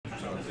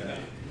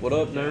What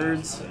up,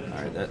 nerds?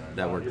 Alright,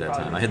 that worked that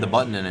time. I hit the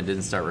button and it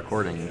didn't start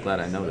recording. I'm glad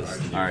I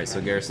noticed. Alright,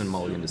 so Garrison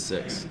mulligan to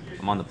 6.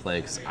 I'm on the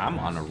play because I'm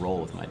on a roll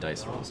with my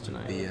dice rolls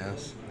tonight.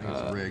 BS.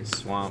 Rigged.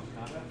 Swamp.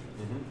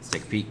 Let's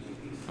take a peek.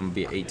 I'm going to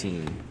be at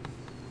 18.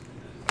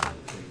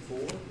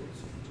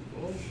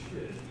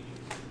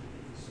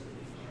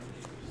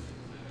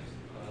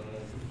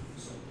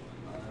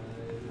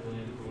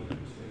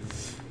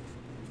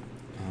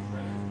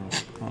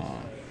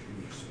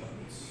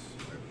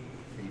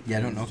 Yeah,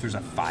 I don't know if there's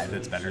a 5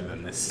 that's better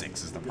than this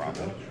 6 is the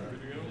problem.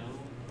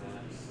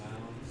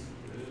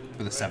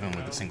 But the 7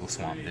 with the single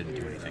swamp didn't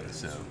do anything,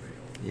 so...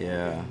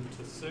 Yeah.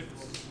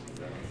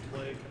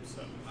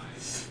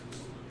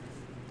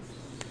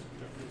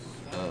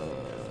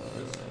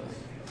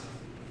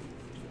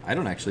 I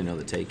don't actually know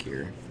the take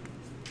here.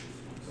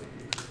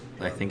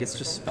 I think it's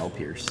just Spell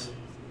Pierce.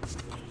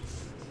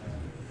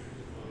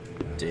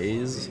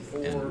 Daze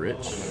and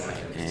Rich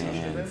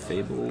and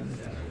Fabled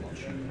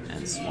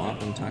and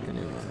Swamp and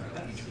Takanuma.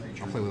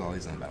 I'll play with all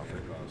these on the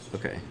battlefield.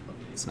 Okay,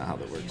 that's not how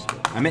that works.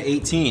 I'm at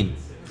 18.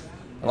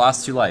 I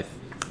lost 2 life.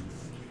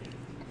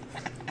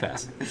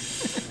 Pass.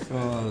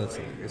 Oh, that's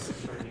hilarious.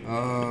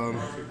 I'm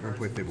gonna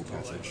play Fable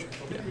Passage.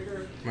 Yeah.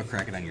 I'm gonna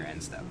crack it on your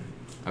end step.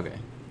 Okay.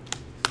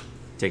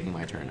 Taking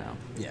my turn now.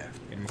 Yeah,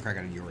 I'm gonna crack it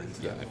on your end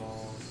step.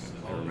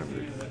 Yeah, I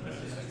remembered.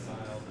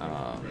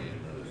 I'm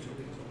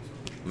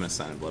gonna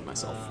sign in blood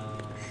myself.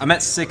 I'm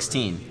at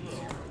 16.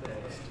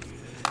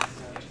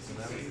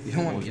 You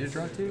don't want me to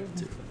draw 2?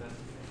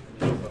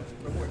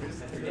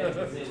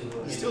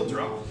 Still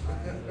draw.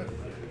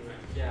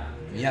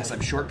 Yes, I'm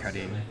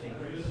shortcutting.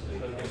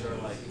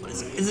 What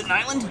is it? Is it an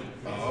island?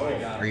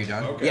 Are you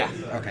done? Okay. Yeah.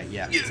 Okay,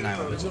 yeah, it's an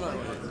island. It's an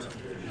island.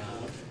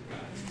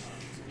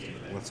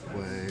 Let's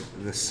play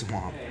the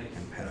swamp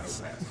and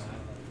pass.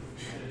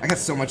 I got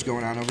so much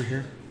going on over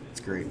here. It's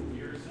great.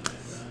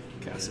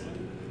 Castle.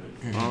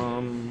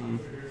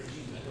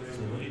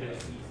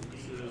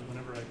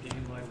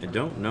 I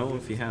don't know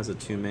if he has a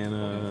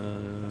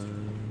 2-mana.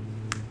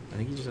 I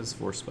think he just has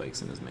 4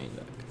 spikes in his main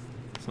deck.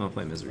 So I'm gonna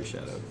play Misery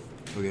Shadow.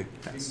 Okay.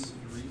 Pass.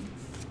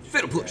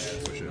 Fatal push.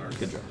 Push it.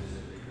 Good draw.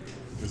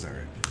 It's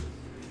alright.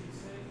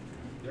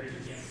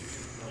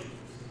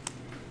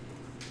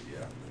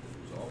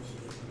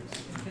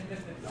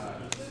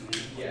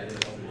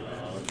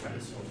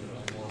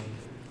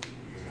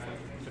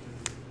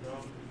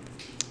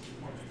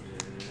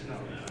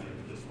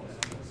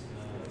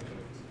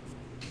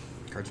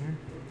 Cards in here?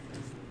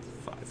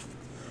 5.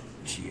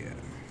 Yeah.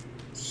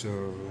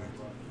 So.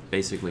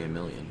 Basically a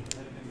million.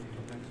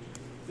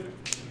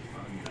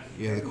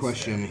 Yeah, the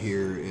question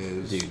here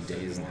is. Dude,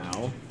 days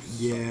now?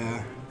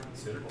 Yeah.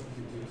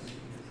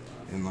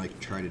 And like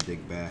try to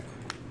dig back.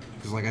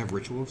 Because like I have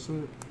ritual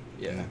set.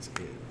 Yeah. And that's it.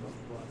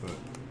 But.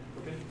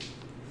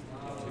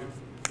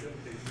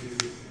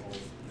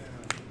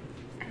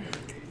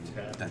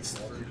 That's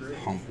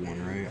hump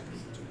 1, right?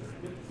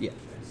 Yeah.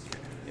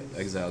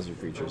 Exiles your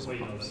creatures and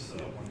pumps.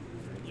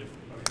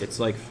 It's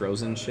like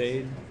Frozen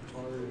Shade,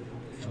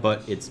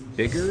 but it's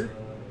bigger.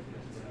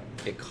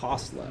 It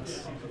costs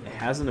less. It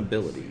has an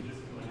ability.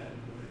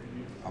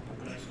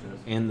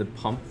 And the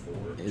pump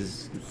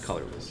is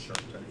colorless.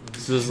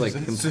 So it's like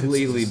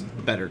completely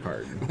better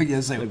card.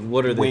 Like,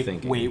 what are they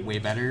thinking? Way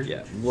better?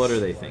 Yeah, what are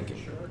they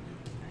thinking?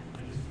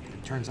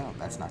 It turns out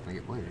that's not going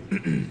to get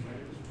played.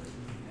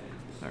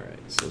 Alright,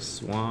 so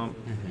Swamp.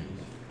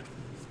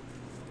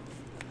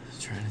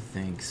 Trying to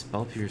think.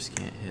 Spell Pierce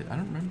can't hit. I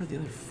don't remember the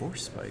other 4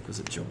 spike. Was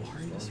it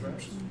Jawari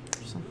Disruption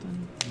or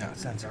something? No,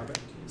 Sensor.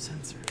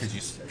 Sensor. Because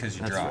you That's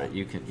draw. right.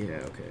 You can.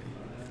 Yeah. Okay.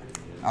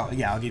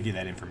 I'll give you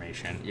that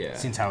information. Yeah.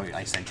 Since how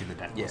I sent you the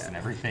deck list and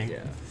everything.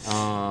 Yeah.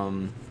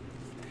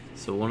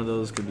 So one of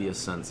those could be a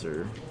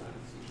Censor.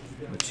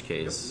 In which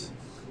case.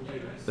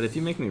 But if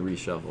you make me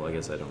reshuffle, I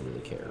guess I don't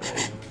really care,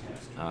 right?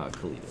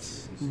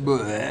 Kalitas.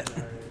 But.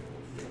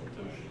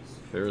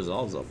 If it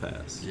resolves, I'll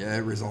pass. Yeah,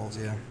 it resolves,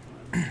 yeah.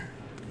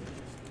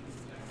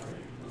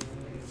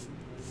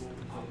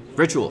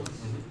 Ritual.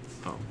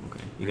 Oh,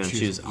 okay. You're gonna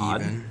choose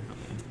odd? Even.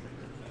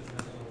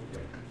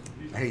 Okay.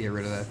 I gotta get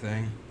rid of that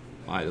thing.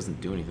 Why? It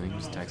doesn't do anything.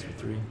 Just attacks for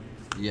 3.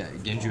 Yeah,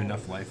 it gains you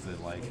enough life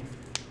that, like,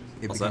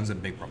 it What's becomes that?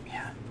 a big problem.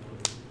 Yeah.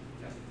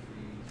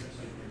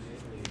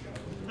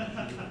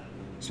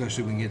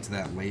 Especially when we get to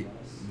that late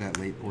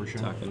portion.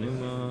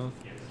 Takanuma.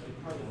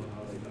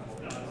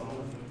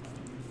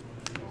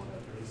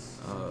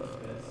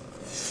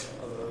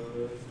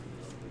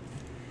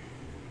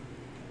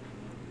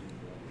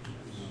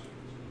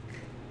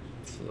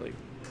 So, like,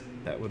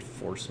 that would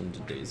force him to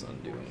Days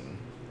Undoing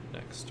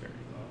next turn.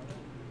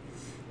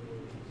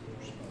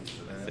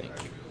 I think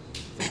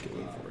it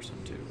would force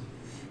him to.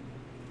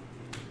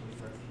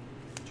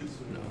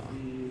 No.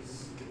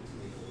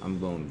 I'm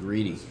going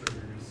greedy.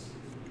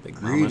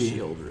 Big Mama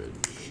Shieldred.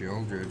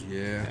 Shieldred,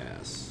 yeah.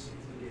 Pass.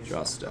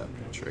 Draw step.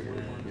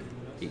 Trigger.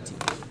 18.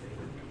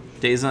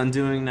 Days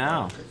Undoing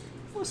now.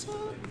 What's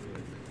up?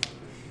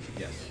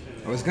 Yes.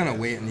 I was gonna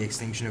wait in the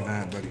extinction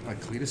event, but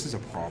like Cletus is a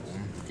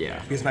problem.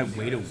 Yeah. Because my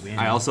way to win.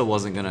 I also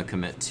wasn't gonna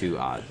commit 2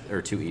 odd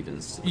or 2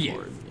 evens to the Yeah.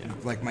 board. Yeah.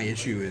 Like my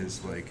issue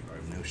is like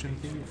Notion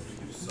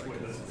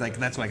Thief. Like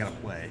that's what I gotta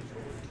play.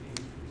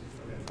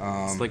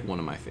 It's like one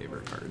of my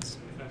favorite cards.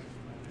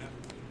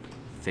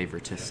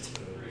 Favoritist.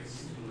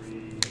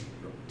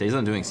 Days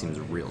Undoing seems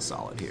real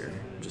solid here.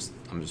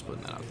 I'm just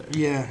putting that out there.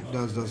 Yeah, it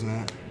does, doesn't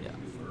it? Yeah.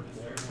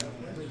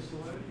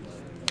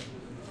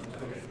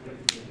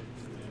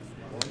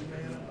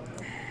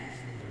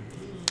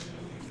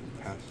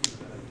 Pass.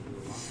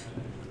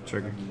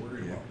 Trigger.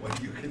 Yeah.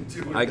 What you can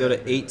do. I go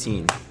to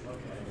 18.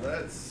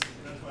 Let's.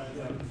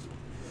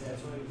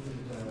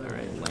 All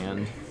right,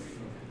 land.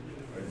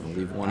 I'll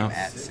leave one I'm up.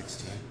 at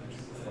 16.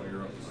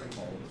 Fire up my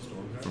call of the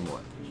storm. From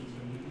what?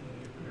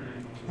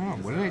 Oh,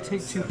 what did I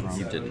take 2 from?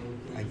 You didn't.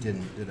 I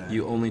didn't, did I?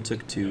 You only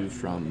took 2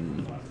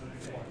 from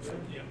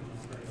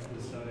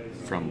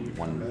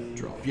 1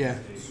 draw. Yeah.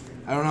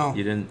 I don't know.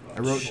 You didn't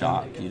I wrote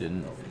shock. You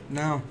didn't.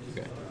 No.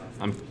 Okay.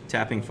 I'm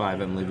tapping 5.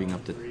 I'm leaving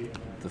up to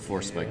the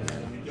 4 spike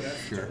mana.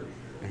 Sure.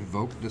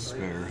 Invoke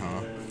Despair,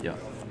 huh? Yeah.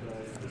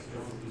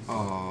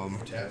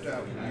 Tapped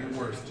out. You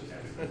worst.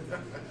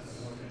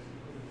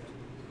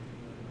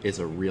 It's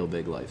a real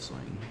big life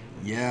swing.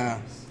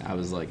 Yeah. I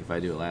was like, if I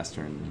do it last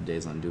turn,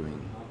 Days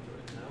Undoing.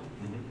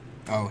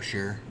 Oh,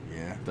 sure.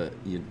 Yeah. But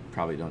you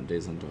probably don't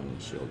Days Undoing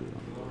and Shield on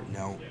the board.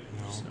 No.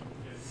 No. So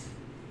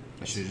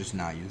I should have just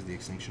not used the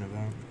extinction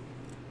event.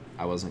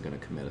 I wasn't going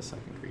to commit a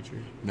second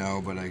creature.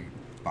 No, but I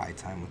buy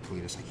time with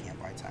Cletus. I can't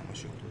buy time with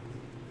Shield.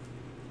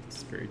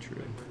 It's very true.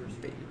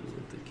 Baited you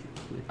with the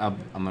complete. I'm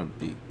going to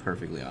be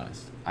perfectly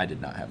honest. I did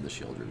not have the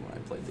Shieldred when I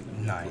played the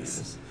game.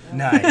 Nice.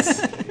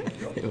 Nice.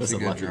 It was a a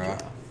good lucky draw. draw.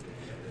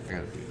 I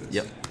gotta do this.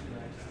 Yep.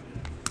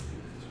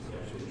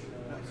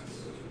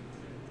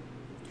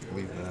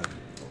 Leave that.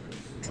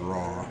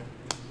 Draw.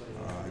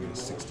 I get a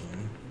 16.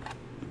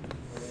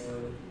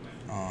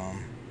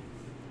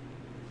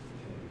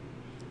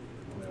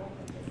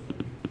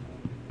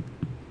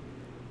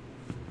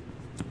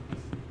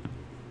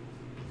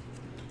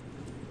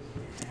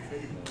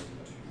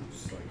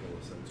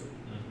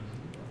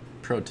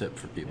 Pro tip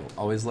for people: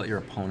 always let your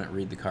opponent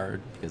read the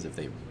card, because if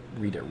they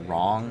read it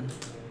wrong,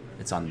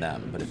 it's on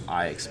them. But if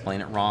I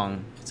explain it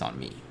wrong, it's on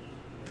me.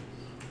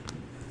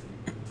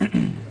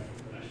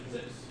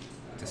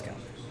 Discount.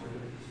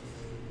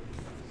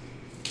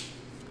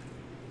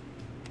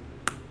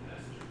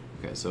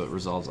 Okay, so it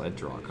resolves. I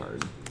draw a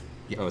card.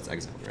 Yeah. Oh, it's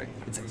exiled, right?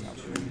 It's exiled.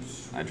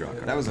 I draw a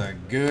card. That was a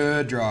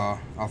good draw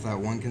off that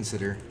one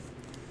consider.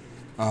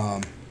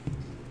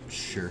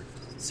 Sure.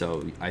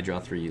 So I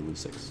draw 3, you lose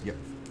 6. Yep.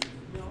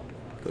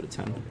 Go to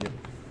 10. Yep.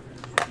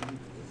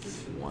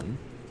 1,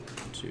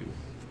 2,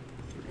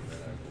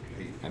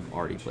 3. I've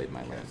already played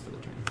my land for the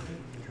turn.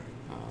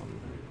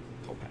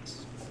 I'll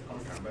pass.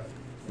 Combat.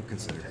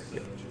 Consider.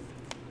 Yep.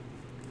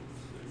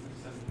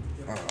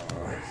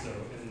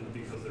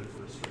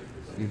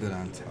 Leave it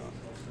on top.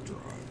 Draw.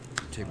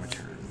 Take my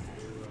turn.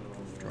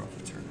 Draw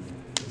for turn.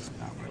 This is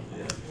not my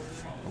board.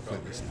 I'll play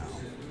this now.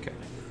 Okay.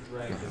 Go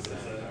ahead.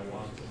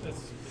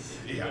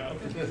 Yeah. I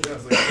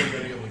was like, I'm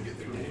gonna be able to get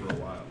through for a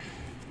while.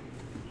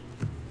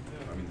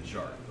 I mean, the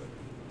shark, but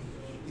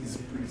he's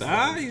pretty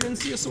Ah, you didn't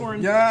see a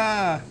Soren.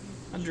 Yeah.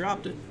 I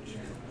dropped it.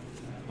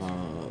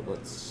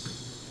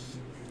 Let's.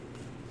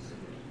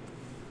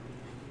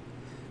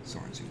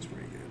 Soren seems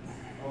pretty good.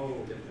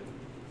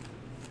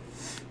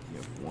 You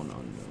have 1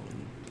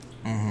 unknown.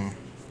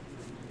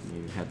 Mm-hmm.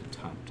 You had to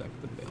top deck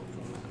the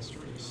Baleful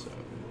Mastery, so.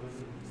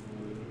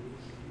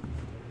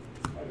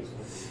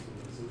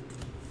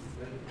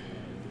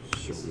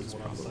 Shieldred's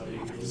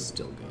probably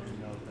still good.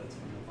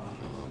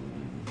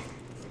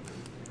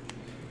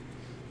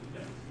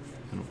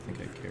 I don't think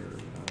I care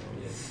about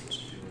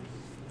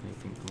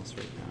anything else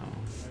right now.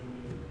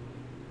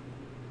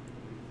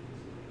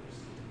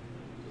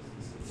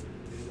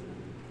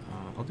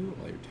 I'll do it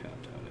while you're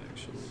tapped out,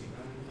 actually.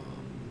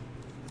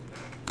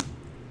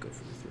 Go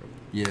for the throw.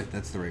 Yeah,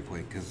 that's the right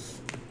play,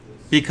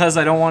 Because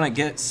I don't want to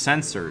get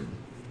censored.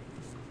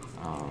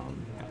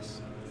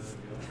 Yes.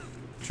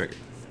 Trigger.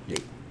 Yay.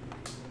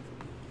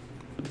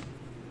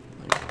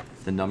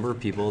 Like, the number of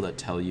people that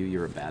tell you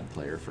you're a bad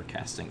player for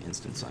casting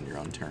instants on your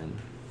own turn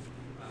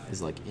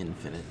is like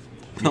infinite.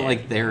 But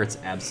like there, it's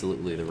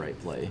absolutely the right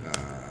play.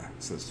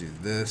 So let's do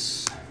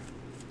this.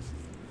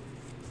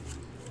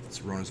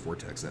 Let's Rona's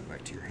Vortex that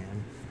back to your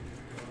hand.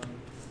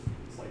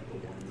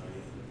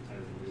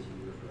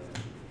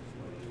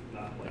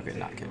 Okay,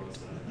 not kicked.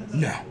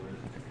 No. Okay.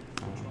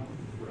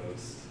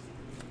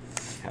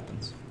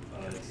 Happens.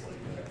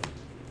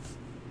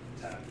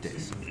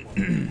 Days.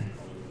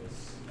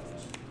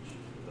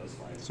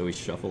 So we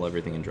shuffle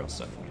everything and draw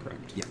 7,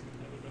 correct? Yeah.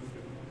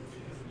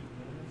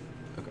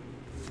 Okay.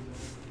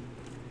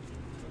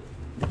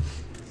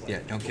 Yeah,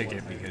 don't kick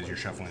it because you're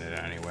shuffling it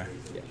anyway.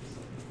 Yeah.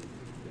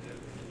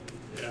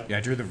 Yeah,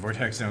 I drew the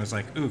Vortex and I was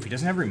like, ooh, if he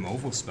doesn't have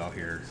removal spell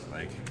here,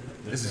 like,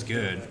 this is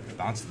good.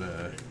 Bounce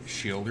the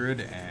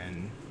Shieldred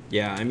and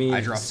Yeah, I mean,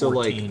 I draw so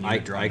 14,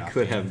 like you draw I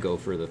could nothing. have go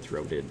for the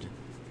throated,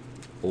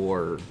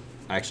 or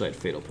I actually had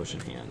Fatal Push in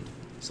hand,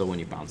 so when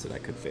you bounce it, I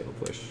could Fatal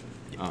Push.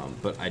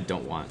 But I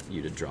don't want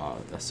you to draw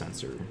a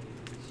Censor.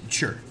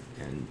 Sure.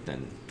 And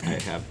then I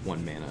have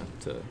 1 mana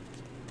to,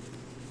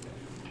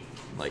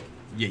 like...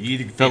 Yeah, you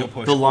either Fatal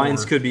Push the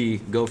lines or... could be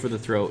go for the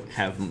throat,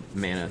 have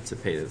mana to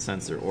pay the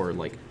Censor, or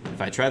like if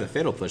I try the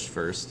Fatal Push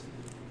first,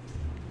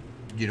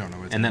 You don't know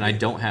what it's and then gonna I be.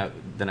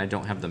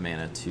 don't have the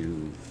mana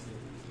to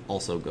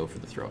also go for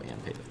the throat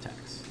and pay the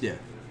tax. Yeah.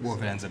 Well,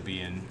 if it ends up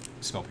being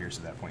Spell Pierce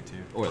at that point,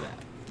 too. Or that.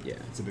 Yeah.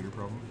 It's a bigger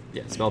problem.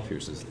 Yeah, Spell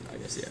Pierce is, I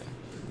guess, yeah,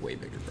 way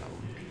bigger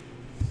problem.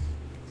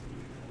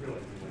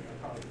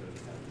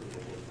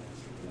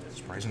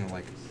 Surprisingly,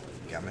 like,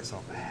 got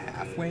myself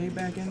halfway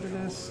back into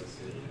this.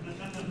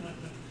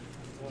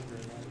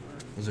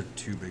 Those are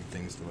 2 big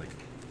things to like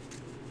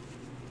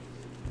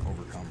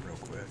overcome real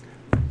quick.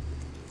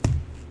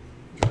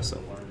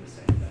 So,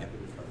 yep.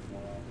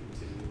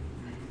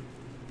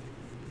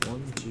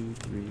 1, 2,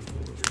 3,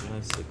 4,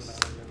 5, 6.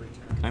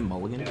 Can I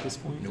mulligan at this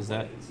point? Is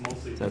that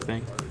a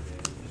thing?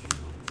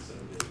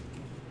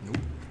 Nope.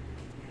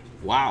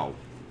 Wow.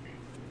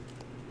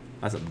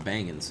 That's a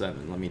banging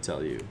 7, let me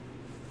tell you.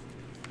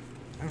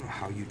 I don't know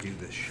how you do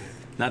this shit.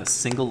 Not a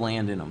single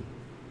land in them.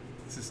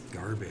 This is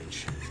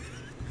garbage.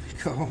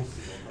 Go.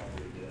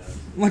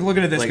 I'm like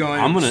looking at this Like, going,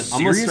 I'm gonna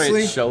seriously?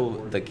 straight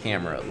show the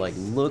camera. Like,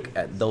 look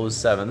at those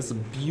 7. This is a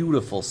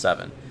beautiful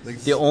 7. Like,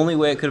 The only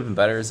way it could have been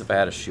better is if I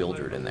had a Shield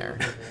Root in there.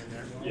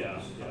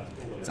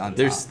 It's on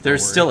There's top,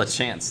 there's don't still worry. a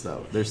chance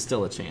though. There's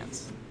still a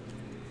chance.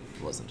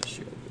 It wasn't a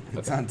Shield Root.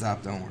 It's Okay. on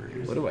top, don't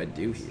worry. What do I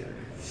do here?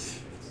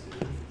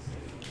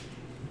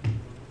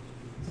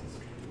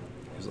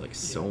 There's like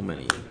so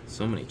many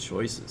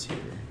choices here.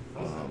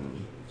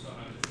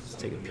 Let's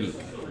take a peek.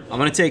 I'm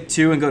gonna take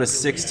 2 and go to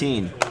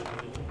 16.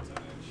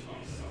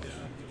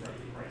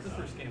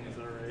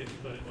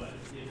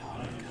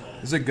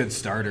 This is a good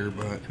starter,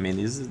 but I mean,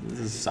 this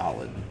is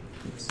solid.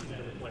 you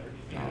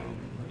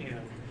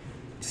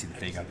see the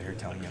fake out there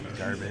telling you I'm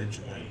garbage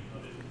and then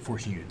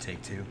forcing you to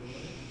take 2.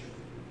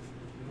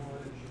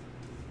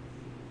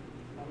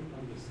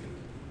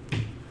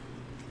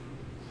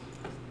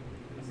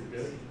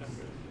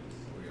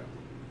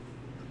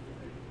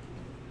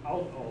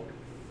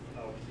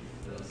 I'll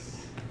keep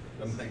this.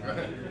 I'm thinking,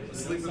 right?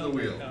 Sleep in the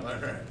wheel. All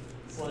right.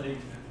 It's like,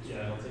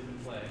 yeah, I'll take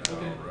the play. All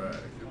right.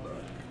 Good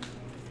luck.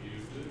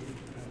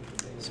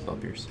 Spell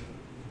Pierce.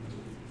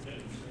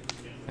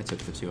 I took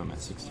the 2. I'm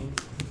at 16.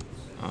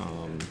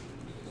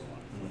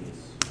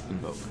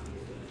 Invoke.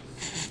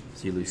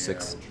 So you lose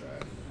 6.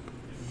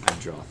 I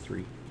draw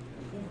 3.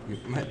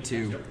 I'm at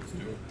 2.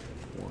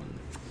 1,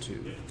 2,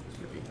 3.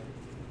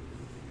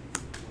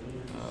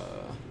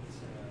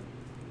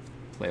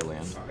 Play a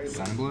land.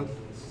 Sign of Blood?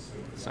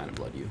 Sign of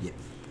Blood. You. Yeah.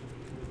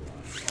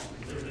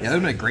 Yeah, that would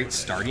have been a great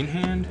starting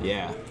hand.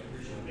 Yeah.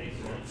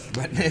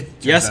 But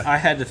Yes, I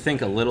had to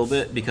think a little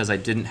bit because I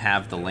didn't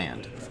have the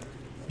land.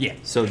 Yeah.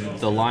 So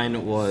the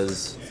line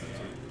was.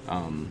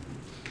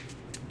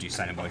 Do you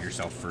sign about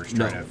yourself first,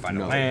 try to find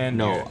no, a land?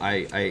 No, or-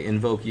 I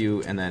invoke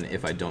you, and then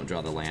if I don't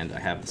draw the land, I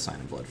have the Sign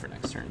of Blood for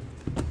next turn.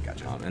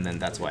 Gotcha. And then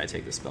that's why I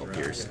take the Spell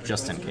Pierce,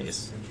 just in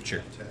case.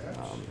 Sure.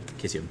 In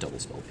case you have double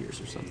Spell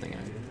Pierce or something.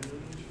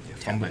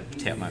 I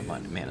tap my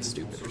mana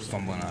stupid or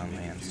something. Fumbling on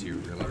lands, you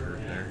really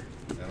hurt there.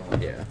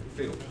 Yeah.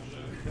 Fatal.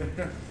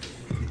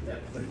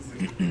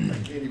 I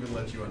can't even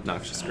let you on.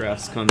 Noxious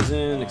Grafts comes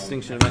in,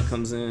 Extinction Event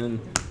comes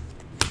in.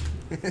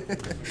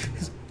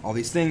 All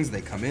these things,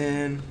 they come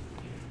in.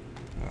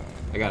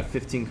 I got a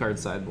 15 card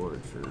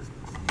sideboard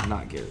for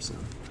not Garrison.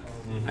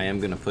 I am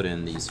going to put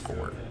in these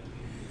 4.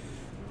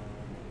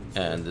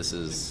 And this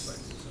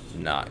is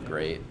not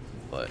great,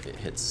 but it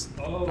hits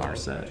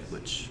Narset,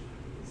 which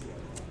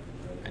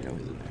I know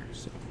is in there.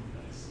 So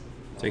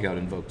take out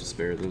Invoke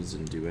Despair. Those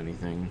didn't do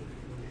anything.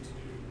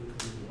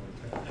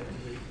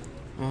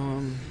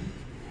 I'm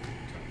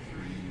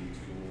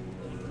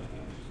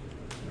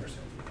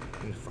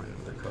gonna find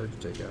another card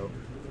to take out.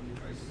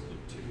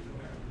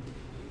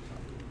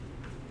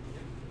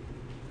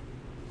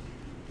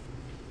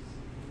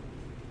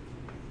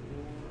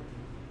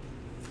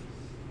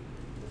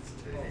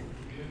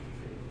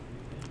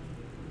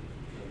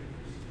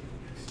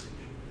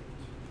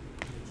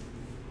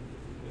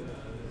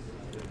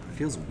 It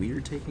feels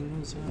weird taking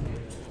those out.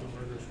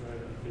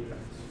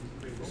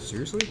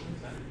 Seriously?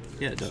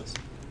 Yeah, it does.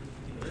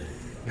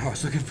 No, I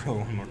was looking for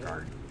one more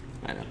card.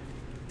 I know.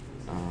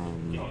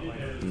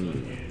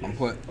 I'm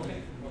put.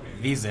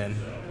 These in.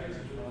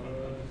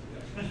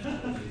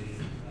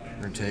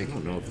 We're gonna take. I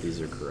don't know if these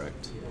are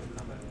correct.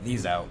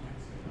 These out.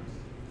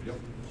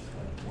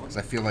 Because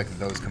I feel like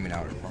those coming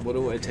out are probably. What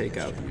do I take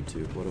out,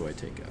 YouTube? What do I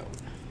take out?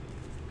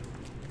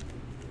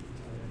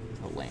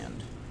 A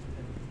land.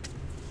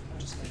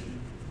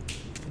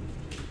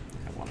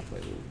 I want to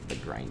play the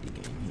grindy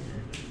game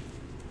here.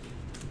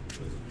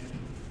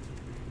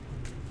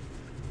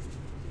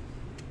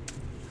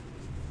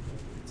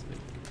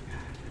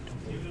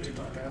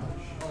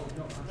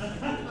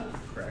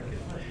 Crack it.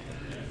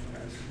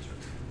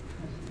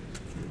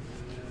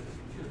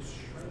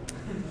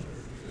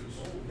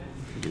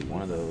 Do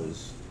one of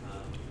those.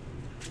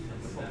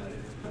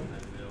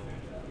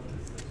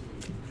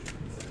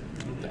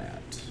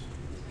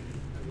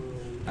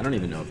 I don't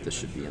even know if this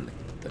should be in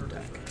the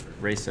deck.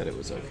 Ray said it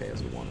was okay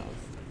as a one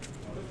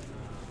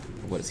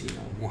of. What does he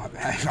know? What?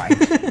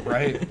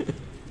 Right?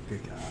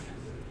 Good God.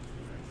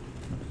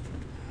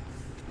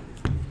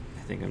 I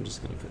think I'm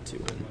just gonna put 2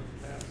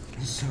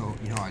 in. So,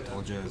 you know, I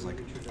told you, I was like,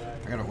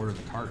 I gotta order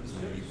the cards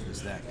that I need for this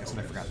deck. Guess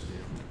what I forgot to do?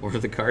 Order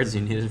the cards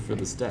you needed for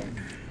this deck.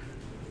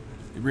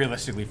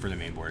 Realistically, for the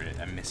main board,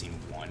 I'm missing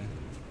one.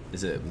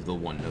 Is it the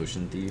one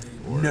Notion Thief?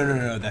 Or?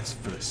 No. That's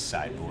for the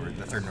sideboard.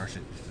 The third Narset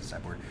is the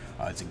sideboard.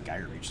 It's a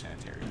Gyre Reach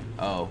Sanitarium.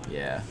 Oh,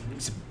 yeah.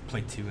 It's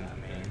play 2 in the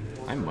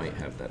main. I might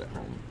have that at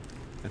home.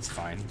 That's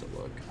fine. To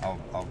look.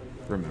 I'll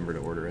remember to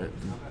order it.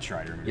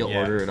 Try to remember. You'll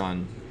order it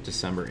on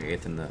December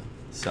 8th, and the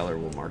seller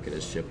will mark it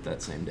as shipped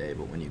that same day,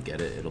 but when you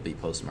get it, it'll be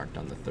postmarked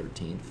on the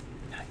 13th.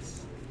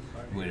 Nice.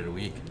 Waited a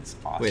week. It's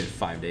awesome. Waited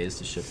 5 days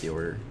to ship the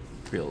order.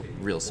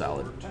 Real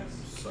solid.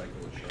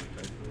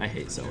 I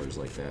hate sellers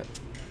like that.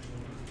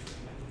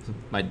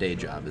 My day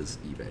job is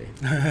eBay.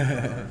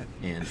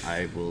 And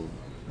I will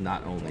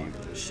not only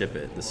ship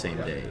it the same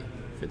day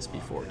if it's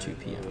before 2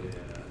 p.m.,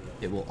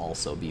 it will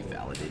also be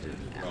validated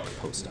at the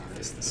post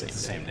office the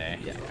same day.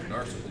 Yeah.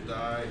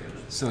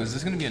 So is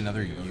this going to be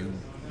another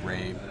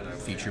U-Ray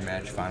feature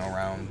match final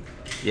round?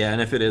 Yeah,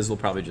 and if it is, we'll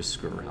probably just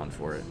screw around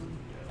for it.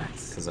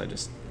 Because I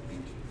just...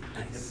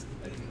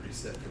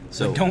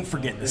 So like, don't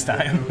forget this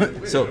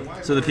time. so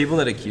the people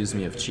that accused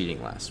me of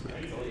cheating last week,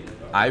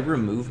 I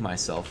remove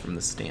myself from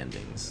the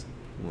standings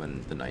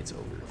when the night's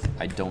over.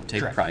 I don't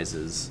take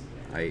prizes.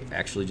 I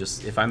actually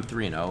just, if I'm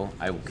 3-0,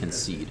 I will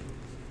concede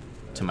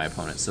to my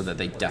opponent so that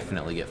they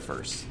definitely get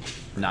first,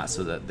 not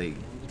so that they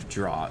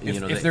draw.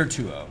 If they're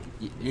 2-0,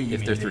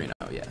 if they're 3-0,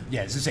 yeah.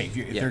 Yeah, it's to say if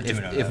they're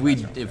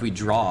 2-0. If we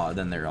draw,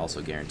 then they're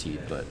also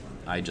guaranteed. But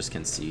I just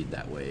concede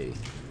that way.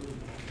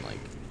 Like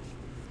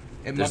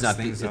it there's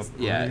nothing. Things up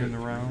in the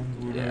round.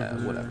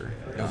 Whatever.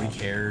 Nobody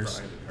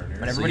cares.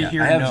 But everybody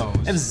here knows.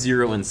 I have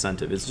zero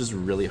incentive. It's just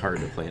really hard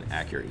to play an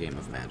accurate game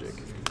of Magic.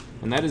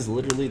 And that is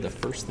literally the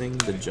first thing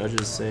the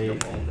judges say.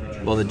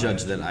 Well, the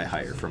judge that I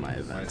hire for my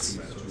events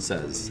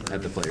says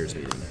at the players'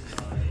 meeting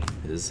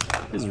is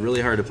it's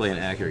really hard to play an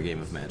accurate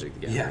game of Magic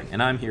the Gathering.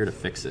 And I'm here to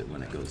fix it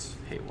when it goes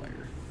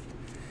haywire.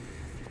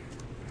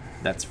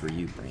 That's for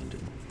you,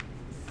 Brandon.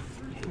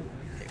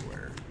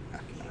 Haywire.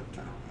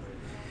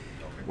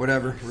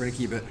 Whatever. We're gonna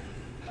keep it.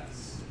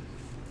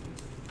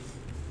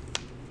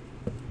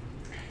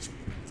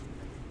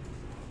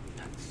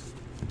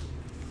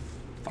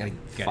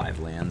 Five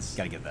lands.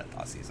 Gotta get that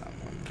Thoughtseize on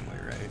one way,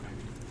 right?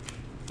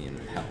 And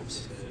it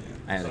helps.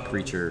 I had a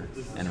creature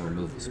and a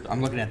removal spell.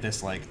 I'm looking at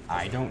this like,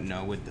 I don't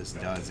know what this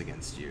does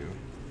against you.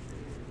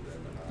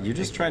 You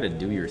just try to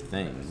do your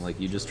thing. Like,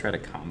 you just try to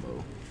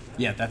combo.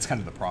 Yeah, that's kind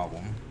of the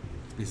problem.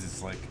 Because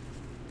it's like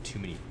too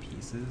many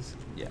pieces.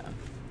 Yeah.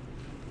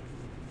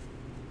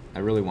 I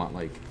really want,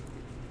 like,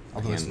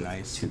 although it's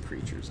nice. 2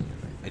 creatures in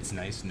it. It's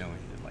nice knowing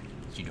that, like,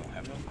 you don't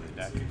have one in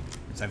the deck.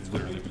 Because I've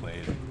literally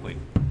played, like,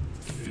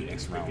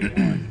 Phoenix round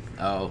 1.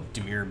 Oh.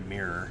 Dimir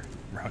Mirror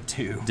round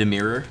 2.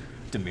 Dimir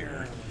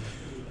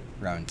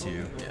round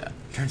 2. Yeah.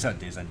 Turns out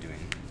Days on doing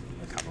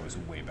the combo is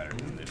way better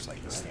than just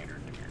like the standard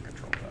Dimir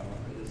control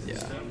though.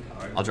 Yeah.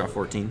 I'll draw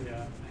 14.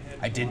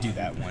 I did do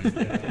that one.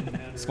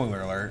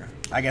 Spoiler alert.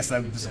 I guess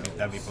that'd be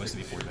supposed to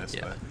be for this,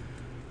 but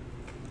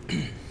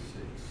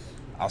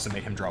I also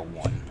made him draw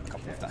 1 a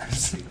couple of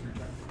times.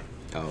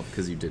 Oh,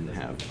 because you didn't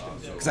have.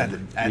 Because I had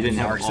didn't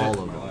the have Narset. all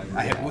of them.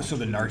 I had so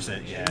the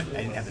Narset. Yeah,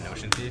 I didn't have the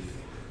Notion Thief.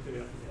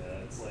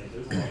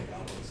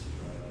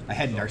 I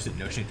had Narset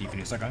Notion Thief, and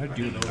he's like, I'm gonna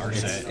do the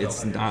Narset.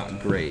 It's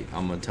not great.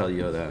 I'm gonna tell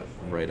you that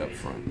right up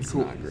front. It's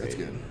cool. Not great. That's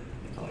good.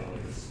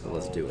 But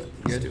let's do it.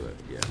 Let's do it.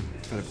 Yeah.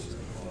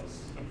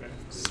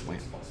 Swam.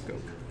 Go.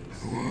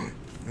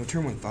 No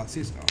turn 1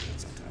 Thoughtseize? Oh,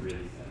 that's not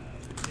time.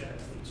 Go.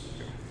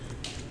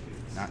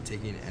 Not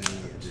taking any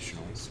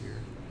additionals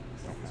here.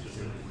 Don't have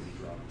to.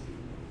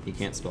 He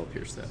can't spell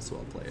pierce that, so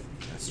I'll play it.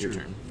 That's your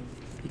true. turn.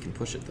 He can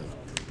push it though.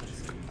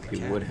 He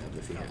would have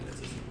if he had it.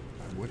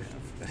 I would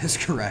have. That is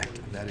correct.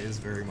 That is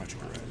very much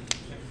correct.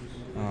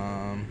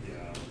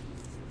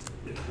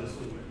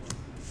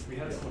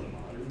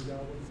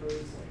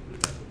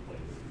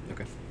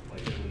 Okay.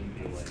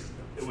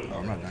 Oh,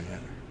 I'm not done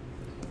yet.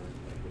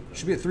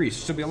 Should be at 3.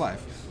 Should still be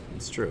alive.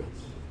 It's true.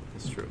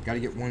 It's true. Got to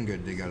get 1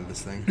 good dig out of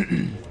this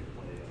thing.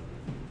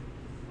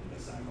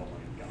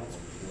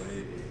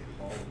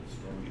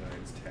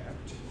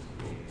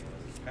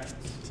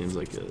 Seems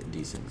like a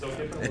decent.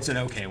 It's an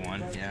okay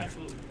one. Yeah.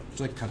 Would you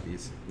like to cut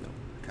these? No.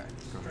 Okay,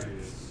 go ahead.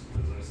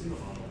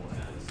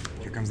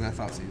 Here comes that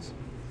Thoughtseize.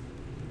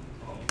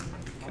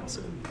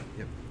 Cancel.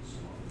 Yep.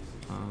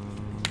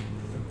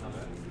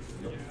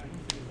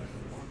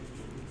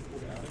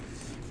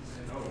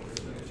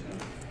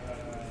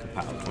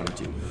 Compile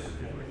 22.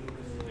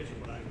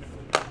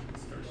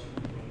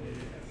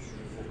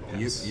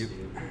 Yep.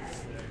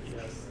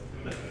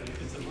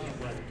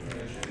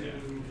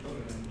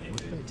 What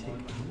did I take?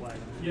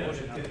 Yeah,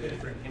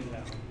 bring him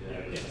down.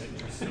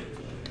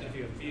 If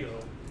you have feel,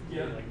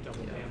 like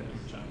double damage.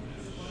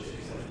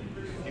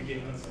 You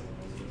gain.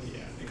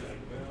 Yeah,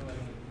 exactly.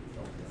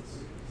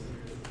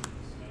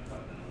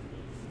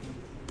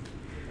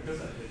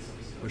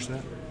 Push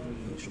that.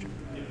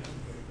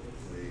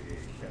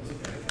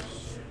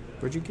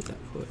 Where'd you get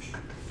that push?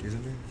 He's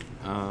in there.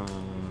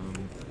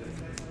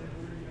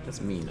 That's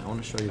mean. I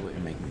want to show you what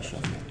you're making me show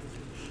me.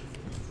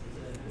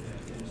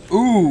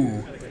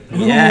 Ooh.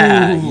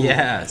 Yeah, Ooh.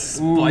 yeah,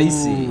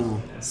 spicy,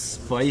 Ooh.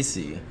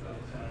 spicy.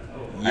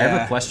 Yeah. I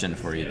have a question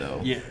for you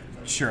though. Yeah,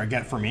 sure.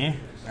 Again, for me,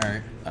 All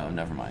right. Oh,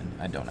 never mind.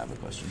 I don't have a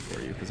question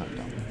for you because I'm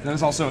dumb. there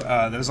was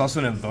also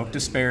an Invoke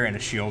Despair and a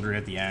Shield right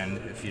at the end.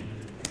 If you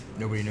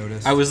Nobody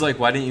noticed. I was like,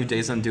 why didn't you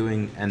Days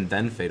Undoing and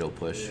then Fatal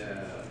Push?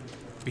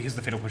 because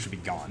the Fatal Push would be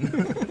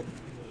gone.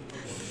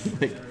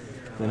 Like,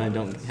 then I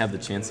don't have the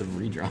chance of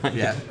redrawing.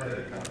 Yeah.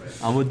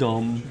 I'm a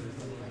dumb.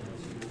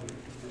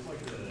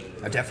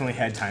 I've definitely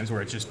had times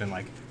where it's just been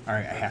like, all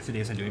right, I have to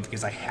Days Undoing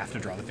because I have to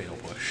draw the Fatal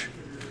Push,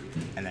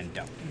 and then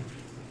don't.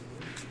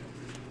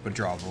 But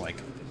draw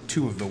like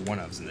 2 of the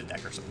 1-ofs in the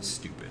deck or something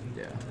stupid.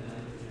 Yeah.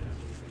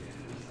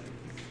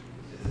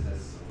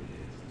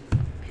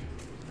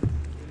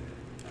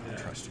 I don't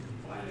trust you.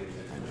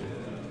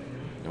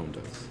 No one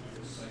does.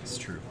 It's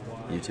true.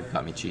 YouTube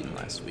caught me cheating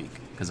last week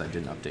because I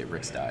didn't update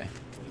Rick's die.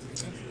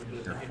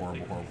 You're a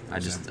horrible, horrible. I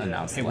just person.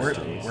 announced Hey, the where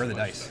legends. are the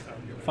dice?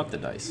 Fuck the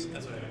dice.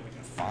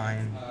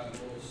 Fine.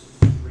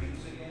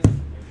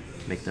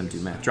 Make them do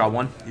math. Draw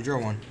 1. You draw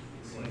 1.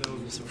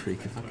 It's a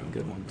pretty fucking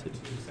good one too.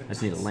 I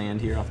just need a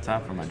land here off the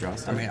top for my draw I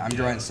stuff. mean, I'm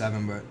drawing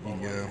 7, but you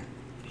go.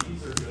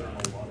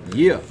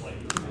 Yeah.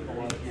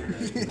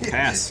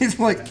 Pass. He's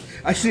like,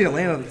 I just need a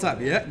land on the top.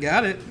 Yeah,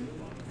 got it.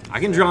 I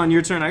can draw on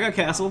your turn. I got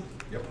castle.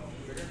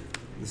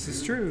 This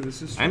is true.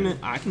 This is true.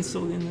 I can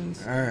still get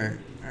this. All right.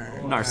 All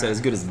right. Narset as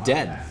good as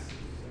dead.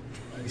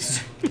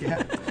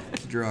 Yeah.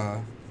 Draw.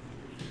 You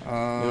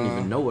don't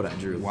even know what I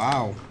drew.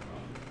 Wow.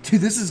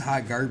 Dude, this is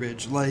hot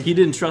garbage. Like, He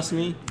didn't trust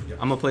me.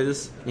 I'm gonna play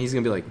this, and he's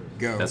gonna be like,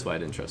 Go. That's why I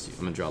didn't trust you.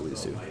 I'm gonna draw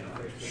lose 2.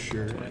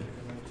 sure. 20.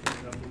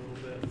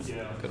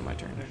 Go to my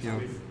turn.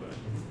 Yep.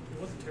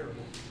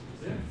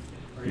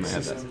 You might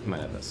have that. You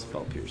might have that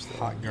spell pierce though.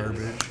 Hot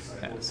garbage.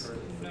 Pass.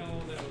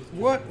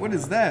 What? What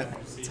is that?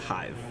 It's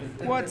Hive.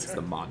 What? It's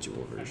the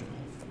module version.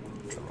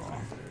 Draw.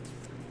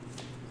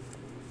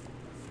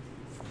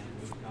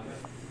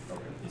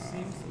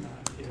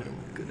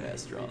 Good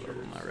ass draw though.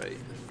 Am I right?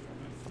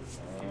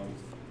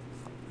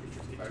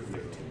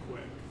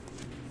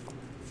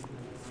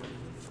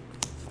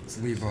 Let's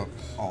leave up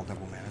all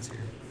double manas here.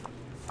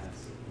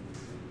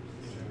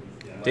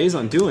 Days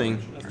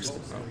Undoing. Oh,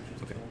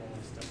 Okay.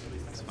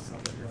 That's fine.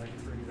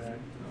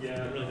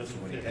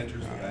 When he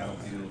enters the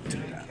battlefield, you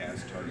may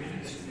cast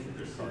target's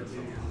card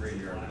from your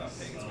graveyard without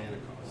paying its mana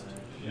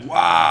cost.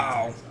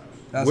 Wow.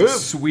 That's a Whiff.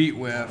 sweet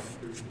whiff.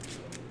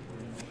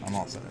 I'm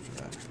all set after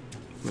that.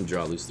 I'm gonna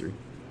draw lose 3.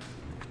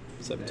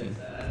 17.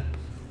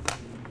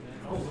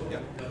 Yeah.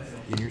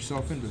 Getting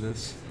yourself into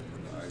this.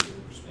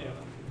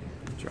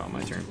 Draw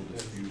my turn.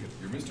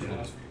 You're Mr.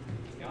 Lewis.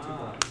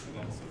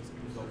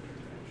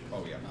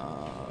 Oh, yeah.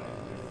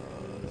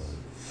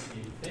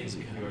 Does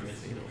he have a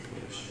fatal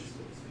push?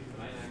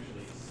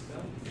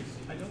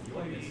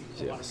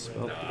 Yeah,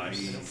 spell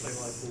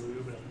pierce.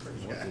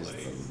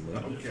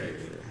 Okay.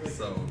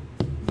 So,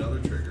 another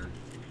trigger.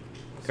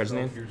 Card's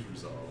name? Here's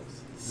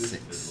resolves. This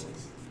 6.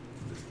 fizzles.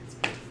 This gets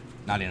killed.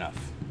 Not enough.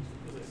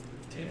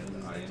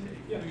 And I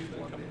take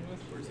 1 damage.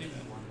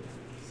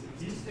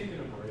 He's taking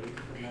a break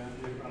from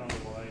Magic. I don't know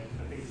why. I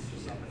think it's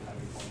just something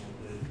having fun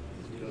with it.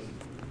 He doesn't.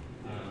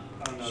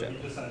 I don't know. Shit. He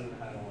just hasn't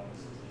had a lot of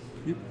success.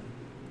 Yep.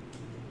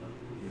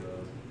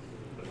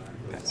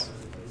 Pass.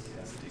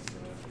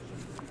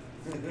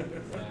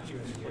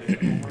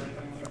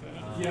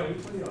 Yeah, we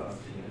play.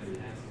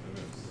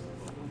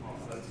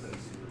 That's been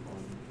super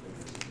fun.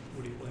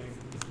 What are you playing?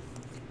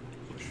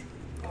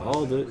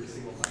 Called it.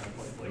 Single time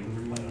like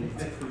we're playing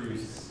on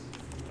Cruise.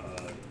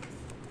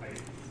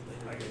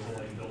 I can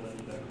play build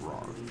any deck.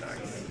 Wrong. So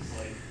it's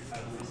like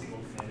every single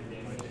commander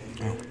game I change.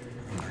 Oh,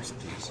 Narset.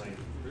 Like,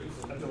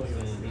 I feel like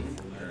that's really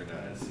cool. Very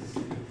nice.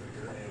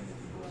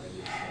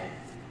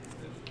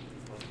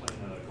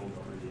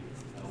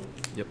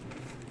 Yep.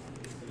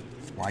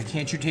 Why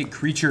can't you take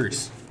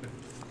creatures?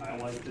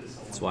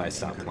 That's why I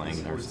stopped playing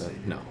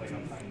Narset. No.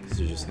 Because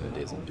you're just gonna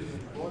Days Undoing.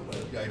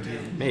 Yeah, I do.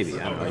 Maybe.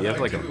 I don't know. You have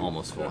like an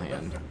almost full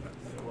hand.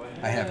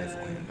 I have a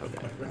land.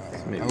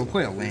 Okay. I will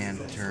play a land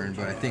turn,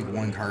 but I think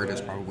 1 card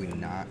is probably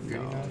not good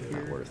No, enough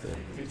not here. worth it.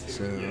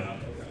 So,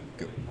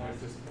 go.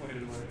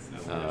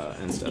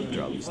 Instead,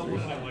 draw these 3.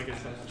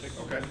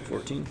 Okay.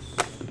 14.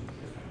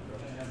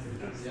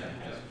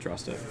 Draw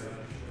step.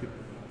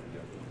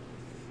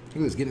 Look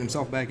at this, getting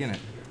himself back in it.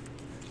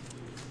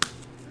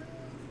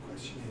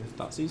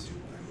 Thoughtseize.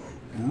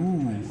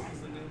 Ooh.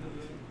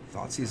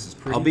 Thoughtseize is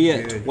pretty I'll be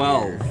good at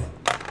 12. here.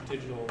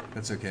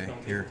 That's okay.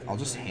 Here, I'll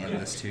just hand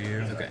this to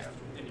you. Okay.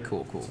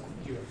 Cool, cool.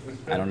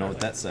 I don't know what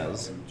that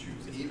says.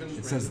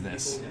 It says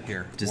this.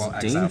 Here. we'll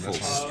exile Disdainful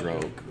this one.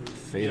 stroke.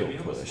 Fatal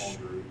push.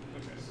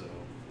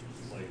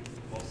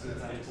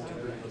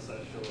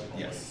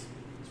 Yes.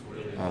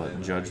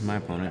 Judge, my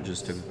opponent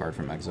just took a card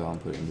from exile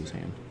and put it into his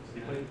hand.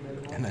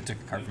 And then took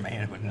a card from my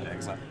hand and put it into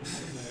exile.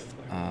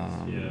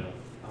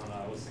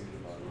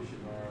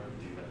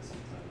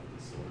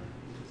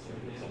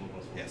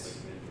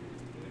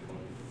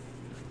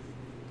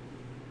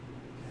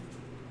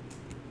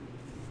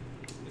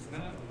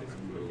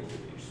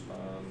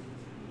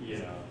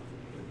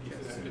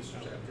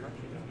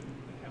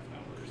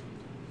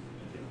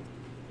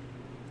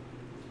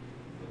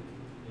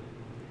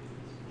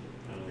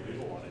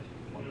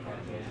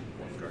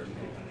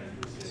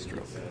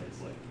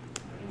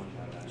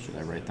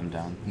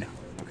 down? No.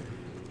 Okay.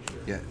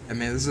 Yeah, I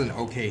mean this is an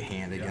okay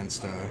hand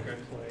against play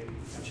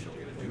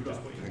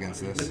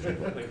against this. play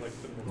like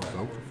the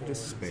Vote for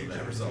Despair.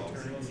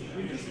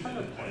 kind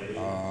of play.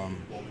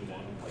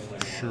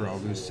 Sure, I'll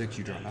lose 6.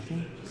 You draw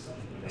nothing.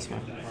 That's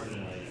fine.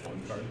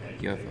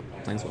 You have a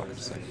planeswalker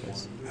to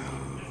sacrifice.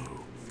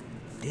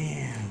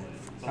 Damn.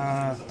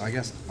 I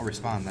guess I'll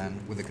respond then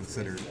with a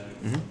considered.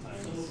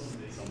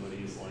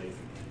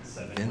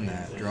 In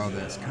that, draw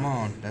this. Come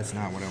on, that's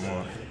not what I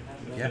want.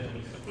 Yeah.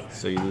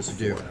 So you lose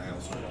Do. 4.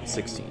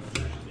 16.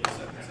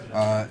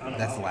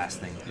 That's the last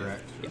thing,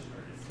 correct? Yep.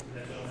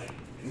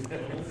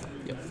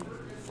 Yep.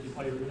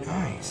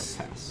 Nice.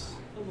 Pass.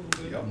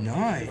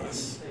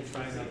 Nice.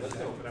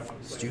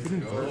 Stupid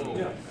and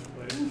vote.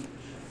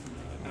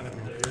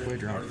 Play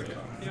draw. I'm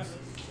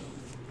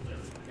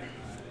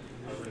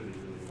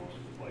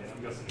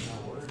guessing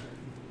more.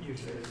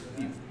 Usually,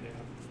 yeah,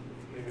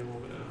 maybe a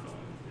little bit of.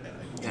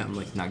 Yeah, I'm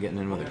like not getting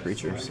in with a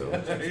creature, so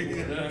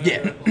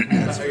Yeah.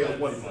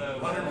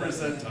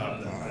 100%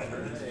 top.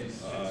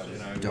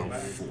 Don't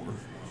 4.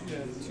 Yeah,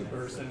 it's a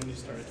person, you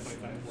start at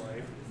 25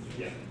 life.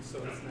 Yeah. So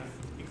it's not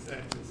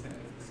exactly the same.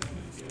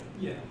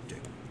 Yeah.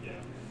 Yeah.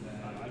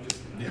 I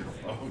just. Yeah.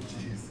 Oh,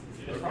 jeez.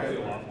 It's probably a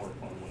lot more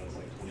fun when it's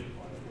like 25.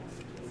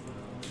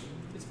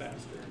 It's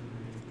faster.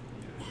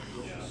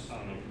 Yeah. I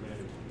don't know.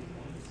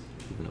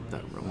 even up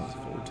that Roman's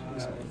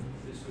Vortex, man.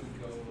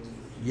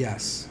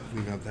 Yes,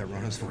 leaving up that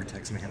Rona's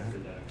Vortex mana.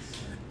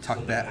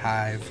 Tuck that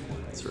Hive.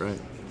 That's right.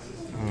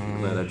 I'm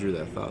glad I drew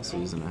that thought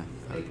season.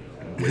 I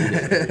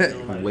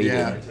waited.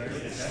 Yeah.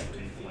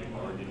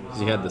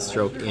 He had the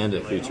stroke and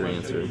a creature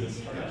answer.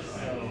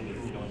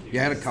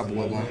 Yeah, I had a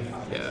couple of them.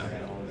 Yeah.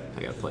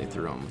 I gotta play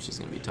through them, which is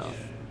gonna be tough.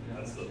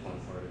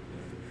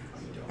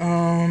 I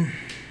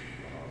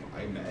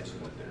imagine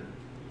that they're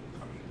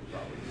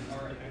probably.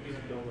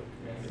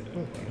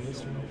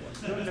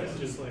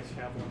 Just like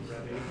have one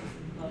ready.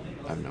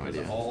 I have no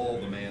idea. All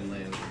the man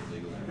lands are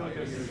legal. That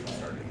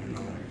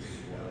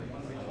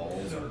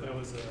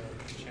was a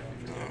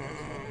challenge.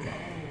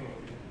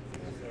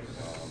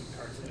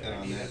 And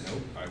on that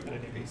note, I will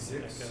pay 6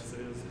 Yes, it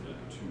is. to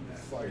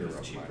fire It's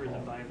up cheaper my than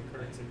hall buying the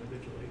cards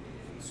individually.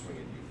 and swing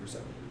at you for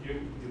 7. You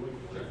look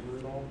River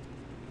at all?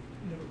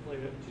 Never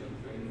played it.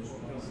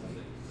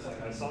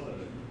 Like I saw the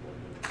And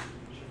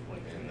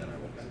then I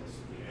will pass.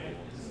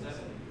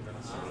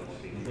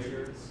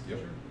 Yep.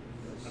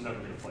 I'm never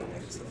gonna play it.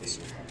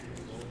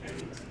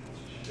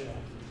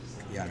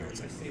 Yeah, I know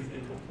it's I've like. seen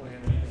people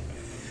playing it.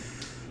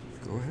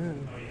 Go ahead.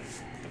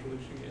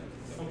 Evolution, yeah.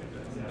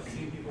 I've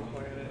seen people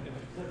playing it, and it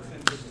looks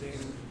interesting,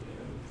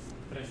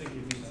 but I think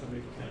you need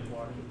somebody to kind of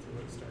walk you through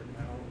it starting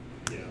out.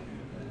 Yeah.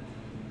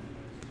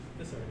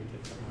 This already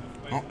gets them.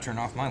 Oh, turn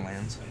off my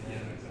lands. Yeah,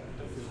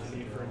 exactly. If there's a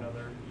need for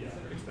another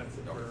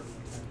expensive or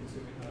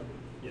time-consuming hub.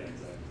 Yeah,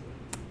 exactly.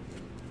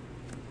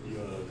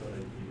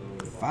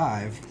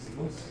 5.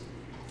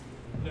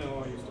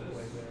 No, I used to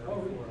play there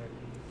before I.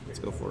 Let's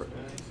go for it.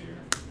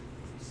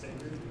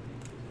 Standard.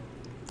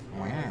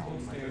 Wow.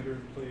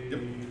 Standard played.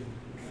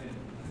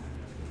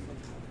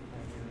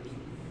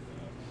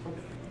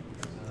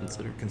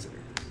 Consider.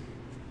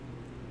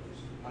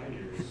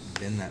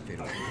 Bend that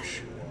fatal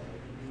push.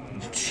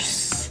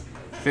 Jeez.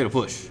 Fatal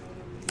push.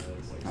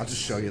 I'll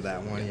just show you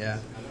that one, yeah.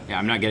 Yeah,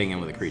 I'm not getting in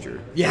with a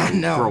creature. Yeah,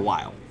 no. For a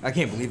while. I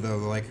can't believe though,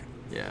 like,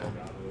 Yeah.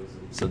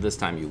 So this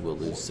time you will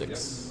lose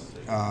 6,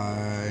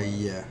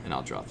 yeah. and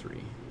I'll draw 3.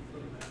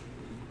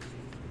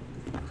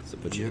 So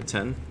put you Yep. at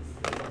 10,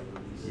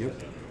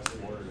 Yep.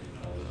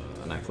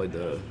 and I played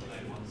the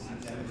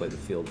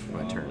field for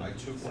my turn. I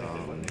took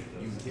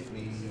you hit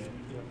me,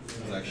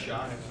 because I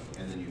shot,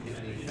 and then you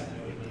hit me, and then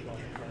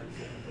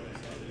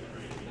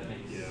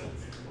you hit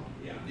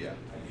me again. Yeah.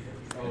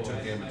 I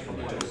took damage from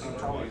my token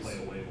twice.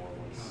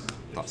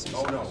 Thoughts.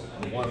 Oh no,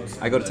 the ones.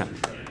 I go to 10.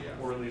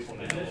 Or at least one.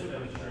 I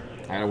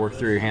gotta work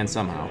through your hand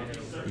somehow.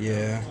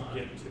 Yeah.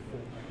 Get to full.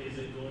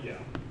 Yeah.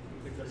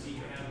 Because you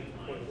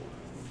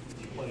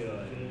play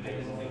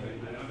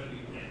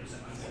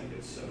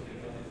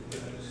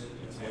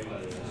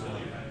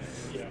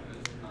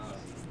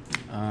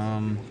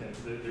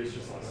there's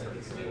just lots of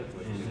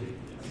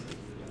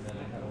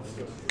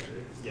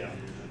yeah.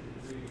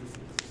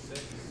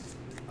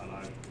 And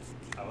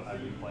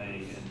I've been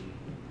playing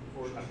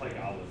I play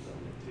goblins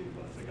too,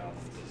 but the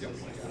goblins is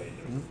just like way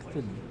I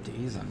think the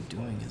Days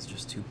Undoing is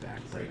just too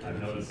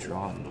backbreaking if you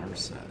draw a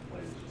Narset.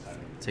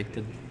 Take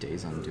the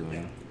Days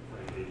Undoing.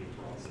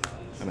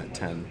 I'm at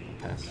 10.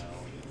 Pass.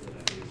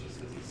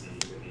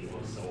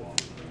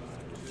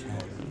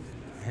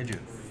 I had you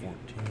at 14.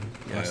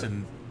 You Yeah. must have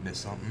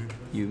missed something.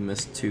 You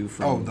missed 2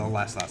 from. Oh, the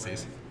last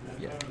Thoughtseize.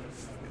 Yeah.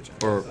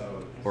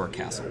 Or a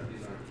castle.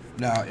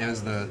 No, it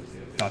was the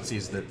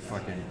Thoughtseize that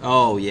fucking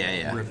Oh yeah,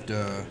 yeah. ripped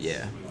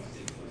Yeah.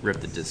 Rip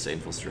the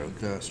disdainful stroke.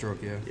 the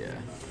stroke, yeah.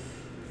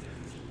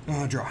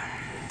 Yeah. Draw.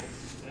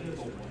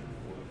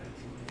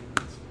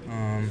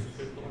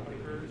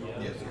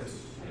 Yes.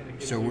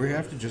 So we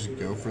have to just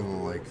go for the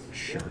like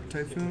Shark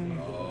Typhoon,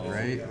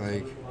 right?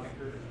 Like,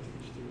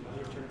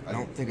 I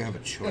don't think I have a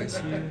choice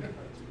here.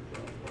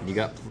 You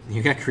got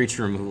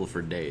creature removal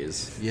for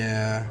days.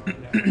 Yeah,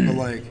 but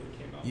like,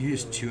 you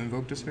use 2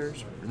 Invoke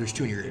Despairs? Or there's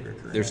 2 in your graveyard,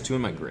 correct? There's 2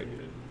 in my grave.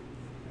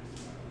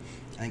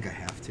 I think I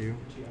have to.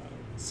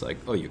 It's like,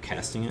 oh, you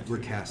casting it? We're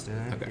casting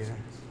it, Okay. yeah.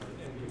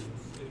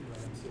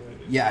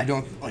 Yeah, I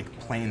don't, like,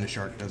 playing the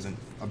shark doesn't,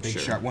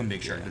 Sure. shark, one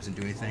big shark Yeah. doesn't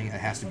do anything. It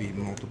has to be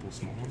multiple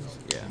small ones.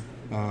 Yeah.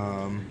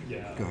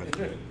 Go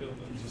ahead.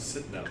 Just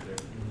sitting out there.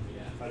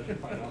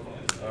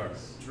 Alright,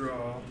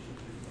 draw.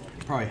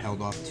 You probably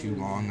held off too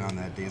long on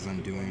that Days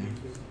Undoing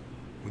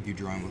with you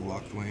drawing with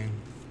Lockthwain.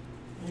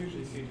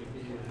 Usually see the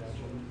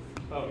legend.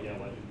 Oh yeah,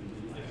 legend.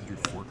 Drew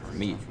 4 cards.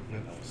 Me. Off of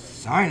it.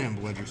 Sign and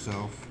bled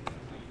yourself.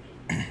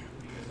 Okay. I'm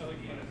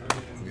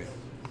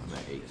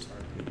at 8.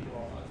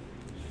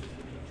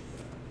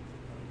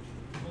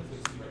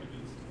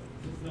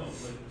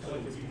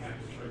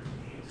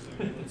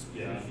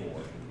 Yeah.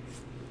 4.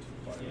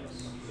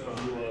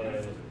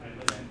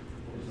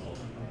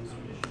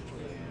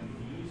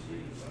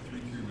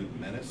 With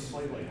Menace,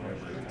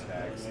 whenever it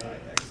attacks, I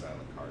exile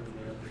a card.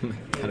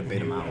 Gotta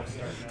bait him out.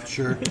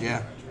 Sure,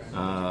 yeah.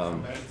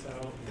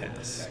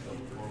 Pass.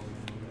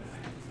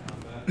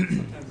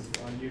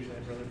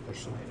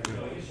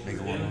 Make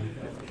it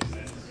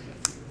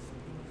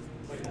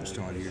 1-1.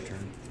 Still on your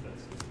turn.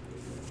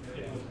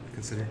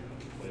 Consider.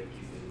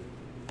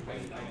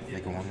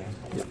 Make a 1-1.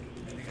 Yep.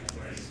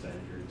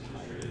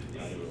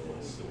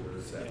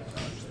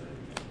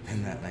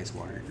 And that nice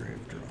watery grave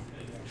draw.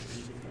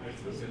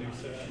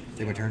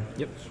 Take my turn.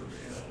 Yep.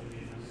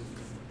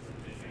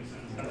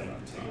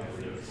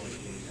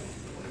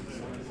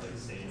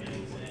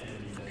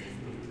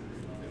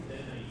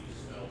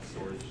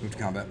 Move to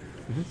combat.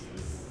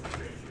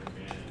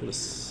 Go to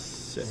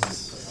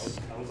 6.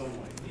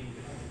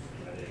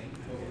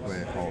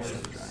 With all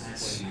Silver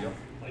Giants.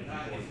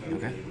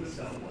 Okay.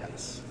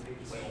 Yes.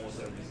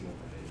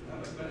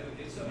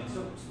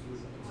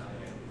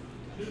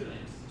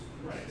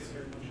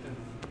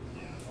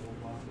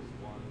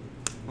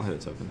 I'll hit a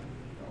token.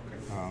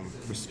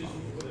 Respond.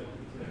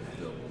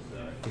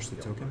 Push the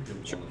token.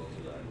 Sure.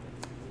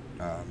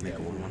 Make a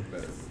 1-1.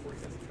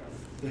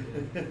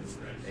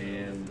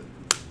 And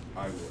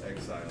I will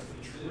exile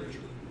the treasure.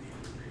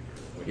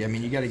 Yeah, I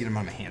mean, you got to get him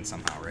out of my hand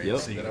somehow, right? Yep.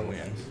 So you Then I can will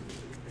win.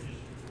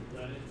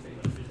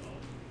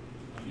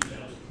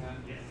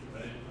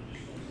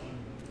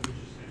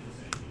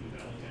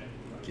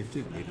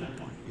 Gifted Maple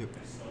Point. Yep.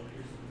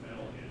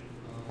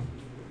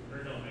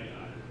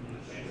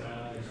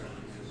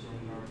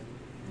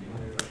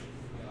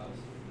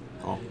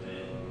 Call.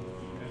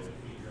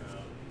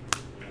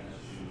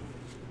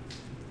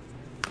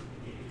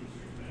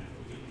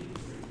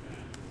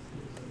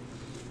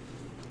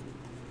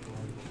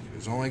 It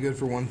was only good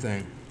for one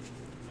thing.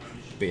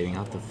 Baiting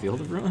out the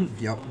Field of Ruin?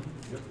 Yep. I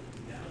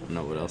don't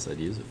know what else I'd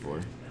use it for.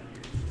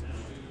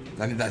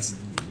 I mean, that's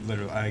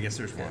literally. I guess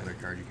there's one other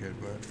card you could,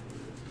 but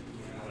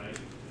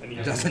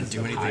it doesn't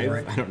do anything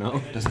right. I don't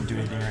know. Doesn't do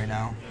anything right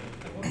now.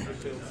 I want to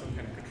build some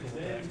kind of control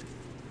deck.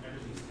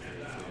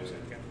 So I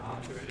can't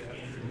launch it yet.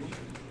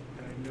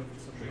 And I know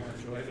it's something I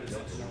enjoy, but it's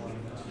something I want to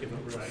give a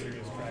real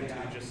serious try to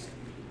just to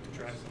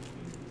try something.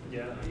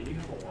 Yeah, you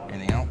have a lot.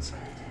 Anything else?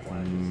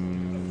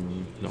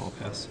 No, I'll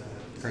pass.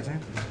 Cards in?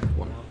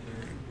 1.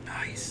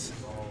 Nice.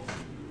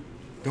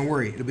 Don't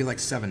worry, it'll be like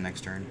 7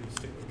 next turn.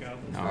 Stick with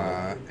goblins. No.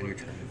 And your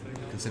turn.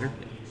 Consider.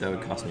 That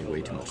would cost me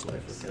way too much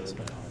life with this.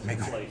 Make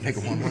a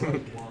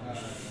 1-1.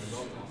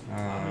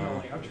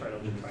 I've tried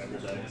other tribal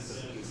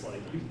decks. It's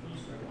like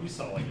you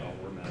saw like all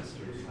War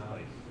Masters,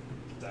 like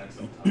decks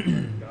on top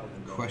of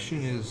Goblin.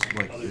 Question is,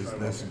 like, is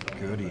this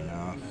good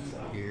enough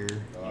here?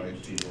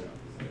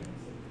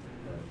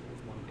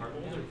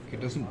 It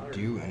doesn't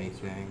do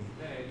anything.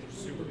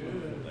 Super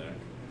good deck.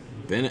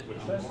 Bennett.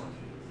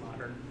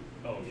 Modern.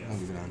 Oh yeah. I'll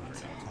leave it on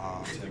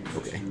top.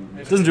 Okay.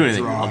 Doesn't do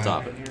anything. Draw. I'll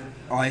top it.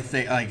 Oh, I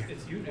think, like,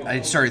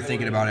 I started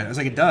thinking about it. I was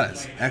like, it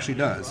does. It actually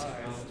does.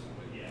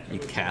 You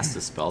cast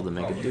a spell to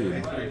make a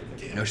dude.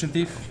 Notion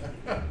Thief?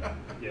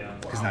 Yeah.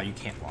 Because now you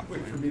can't walk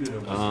away.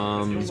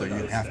 So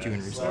you have to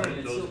in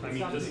restart. Those, I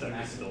mean, this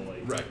deck is still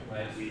like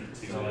weak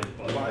too, like,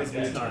 but it's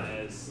not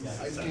as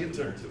susceptible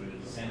to it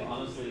as some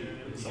other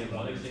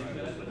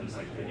tribals, but it's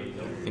like I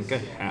think I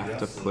have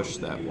to push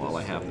that while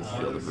I have the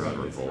Field of Ruin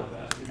Revolt.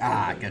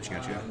 Ah,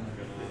 gotcha.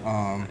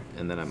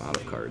 And then I'm out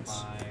of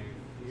cards.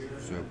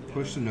 So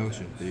push the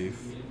Notion Thief.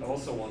 I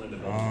also wanted to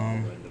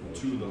build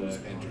Two of those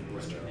entered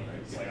this turn,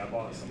 right? like I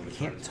bought some of the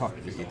Can't talk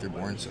to the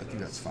Aetherborn, so I think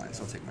that's fine.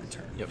 So I'll take my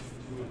turn. Yep.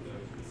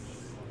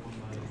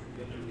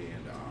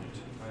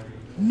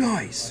 And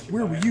Nice!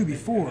 Where were you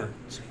before?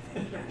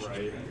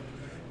 right.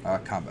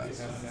 Combat.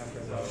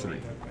 3.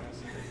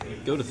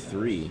 Go to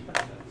 3.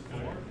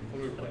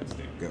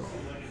 Go.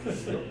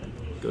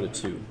 Go to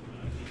 2.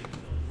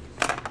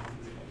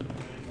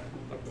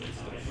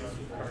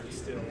 Card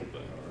still,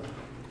 but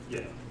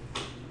Yeah.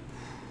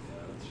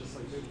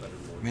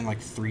 I mean,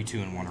 like 3, 2,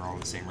 and 1 are all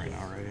the same right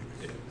now, right?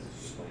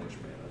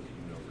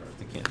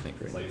 I can't think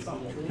right now.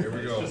 Here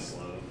we go.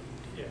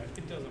 yeah,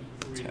 it doesn't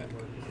really Attack.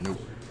 work.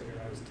 Nope. I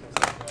was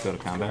testing. Go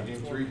to combat.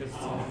 Game 3. Because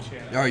it's an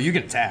enchant. Oh, you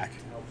can attack.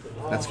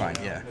 That's fine,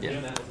 yeah.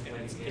 Yeah.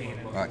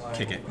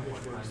 Kick it.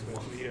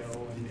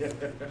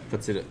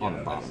 Puts it on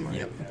the bottom. Right?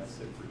 Yep.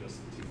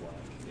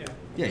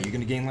 Yeah, you're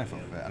gonna gain life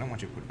off of it. I don't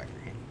want you to put it back in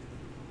your hand.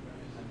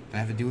 And I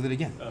have to deal with it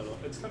again.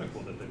 It's kind of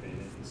cool that they made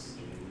it.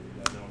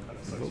 No one kind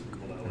of sucks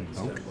people that like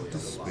Invoke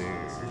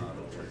Despair.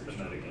 the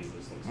metagame just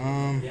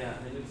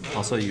looks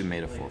Also, you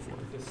made a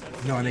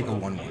 4/4. No, I make a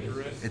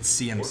 1/1. It's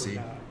CMC.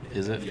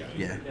 Is it?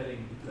 Yeah.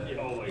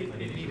 oh, like,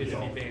 It needed to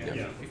be banned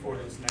Yeah. before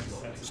those next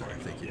sets. Sorry,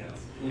 thank you.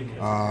 Came with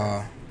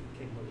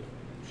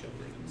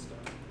shielding and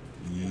stuff.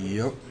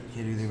 Yep.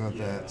 Can't do anything about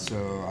that. So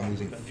I'm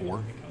losing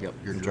 4. Yep.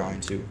 You're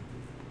drawing 2.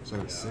 So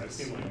I've 6.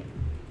 seen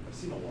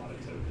a lot of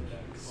token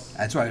decks.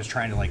 That's why I was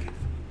trying to like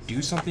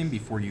do something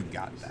before you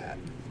got that.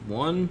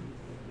 1,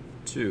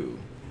 2.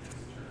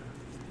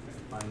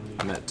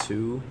 I'm at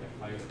 2.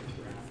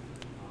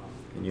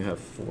 And you have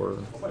 4.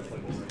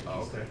 Oh,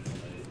 okay.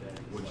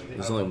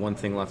 There's only one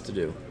thing left to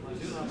do.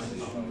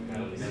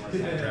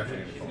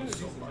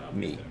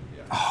 Me.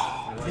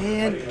 Oh,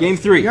 man. Game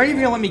 3. You aren't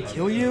even gonna let me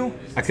kill you?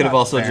 I could have Not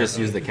also fair. just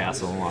used the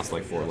castle and lost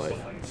like 4 life.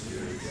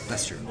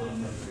 That's true.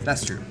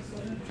 That's true.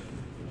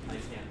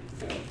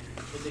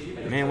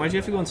 Man, why'd you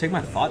have to go and take my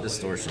thought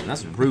distortion?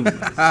 That's rude.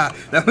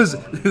 that was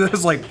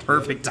like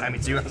perfect timing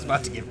too. I was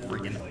about to get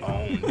freaking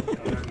owned.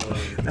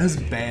 That was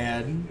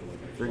bad.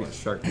 Freaking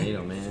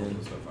Sharknado, man.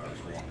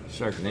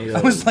 Sharknado.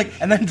 I was like,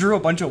 and then drew a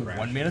bunch of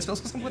 1-mana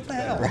spells. I was like, what the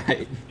hell?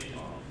 Right.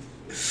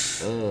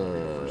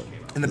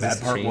 And the Does bad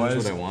this part change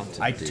was, what I want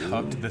to do?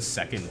 tucked the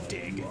second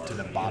dig to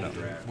the bottom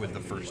with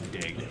the first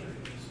dig.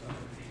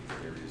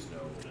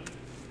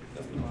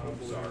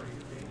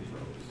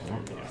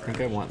 I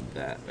think I want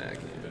that back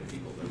in.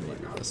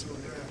 Maybe this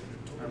one.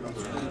 I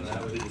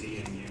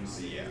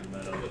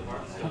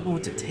don't know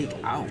what to take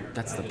out.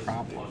 That's the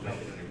problem.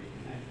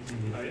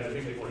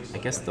 I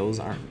guess those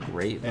aren't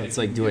great. But it's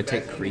like, do I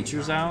take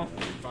creatures out?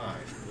 I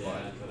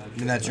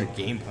mean, that's your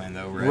game plan,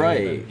 though, right?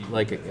 Right.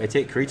 Like, I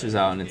take creatures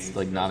out, and it's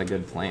like not a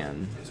good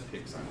plan.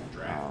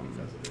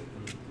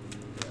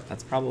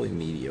 That's probably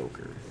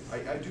mediocre. I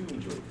do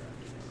enjoy draft.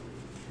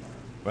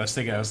 But I was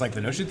thinking, I was like,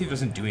 the Notion Thief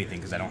doesn't do anything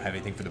because I don't have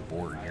anything for the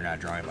board. You're not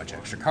drawing a bunch of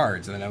extra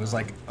cards. And then I was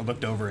like, I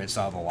looked over and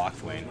saw the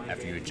Lockthwain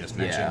after you had just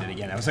mentioned Yeah. it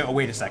again. I was like, oh,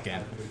 wait a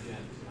second.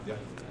 Yeah.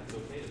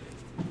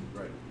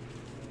 Right.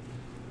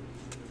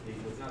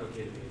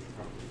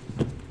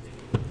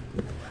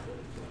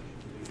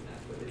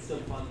 I'm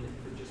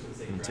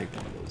gonna take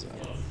one of those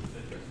out.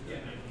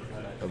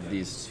 Of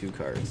these 2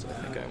 cards, I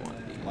think I want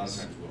these.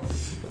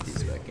 Put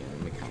these back in.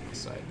 Let me count the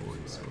sideboard.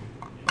 So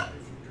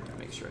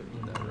make sure I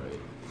did that right.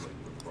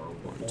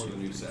 1, 2,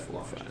 3,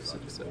 4, 5,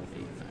 6, 7, 8,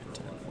 9,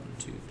 10. 1,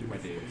 2, 3, 4,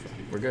 5.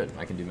 We're good.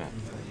 I can do math.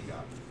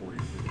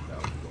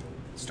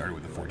 Started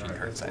with a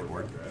 14-card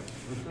sideboard.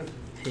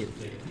 Hey,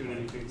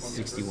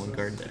 61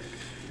 card deck.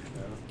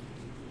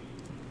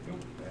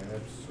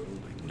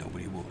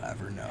 Nobody will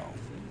ever know.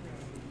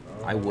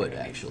 I would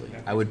actually.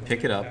 I would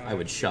pick it up. I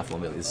would shuffle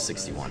them at least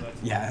 61.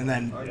 Yeah, and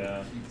then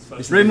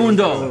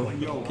Raimundo,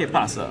 ¿qué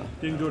pasa?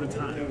 Didn't go to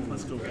time.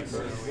 Let's go.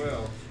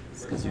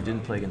 It's because you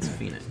didn't play against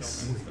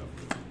Phoenix.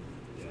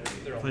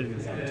 Played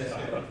against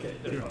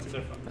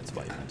That's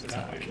why you went to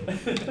time.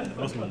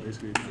 Also,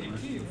 basically,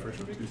 the first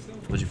one too.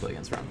 What'd you play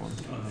against round 1?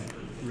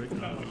 Rick,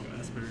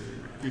 Asper,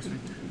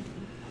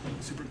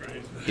 Super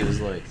grind. He was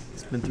like,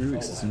 it's been 3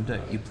 weeks since you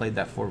deck. You played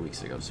that 4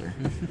 weeks ago, sir.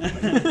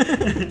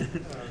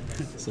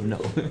 So no.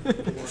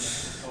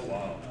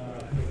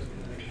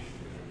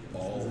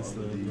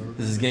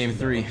 This is game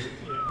 3.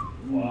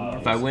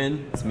 If I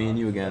win, it's me and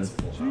you again.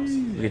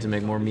 We get to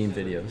make more meme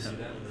videos.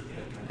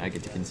 I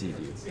get to concede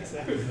you. Because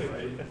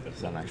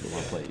I don't actually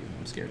want to play you.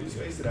 I'm scared of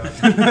you.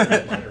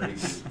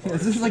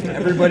 This is like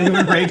everybody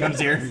when Ray comes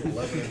here.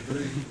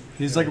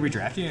 He's like, are we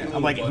drafting it?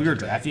 I'm like, if we were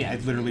drafting,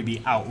 I'd literally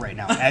be out right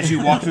now as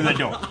you walk through the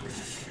door.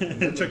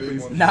 Check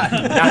please. Not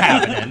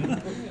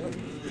happening.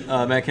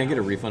 Matt, can I get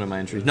a refund on my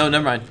entry? No,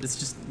 never mind. It's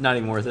just not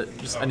even worth it.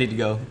 I need to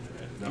go.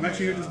 I'm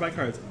actually here to just buy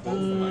cards.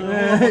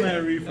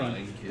 A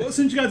refund. Well,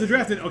 since you guys are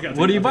drafted, okay. I'll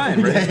What are you take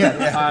buying, Ray?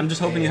 I'm just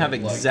hoping you have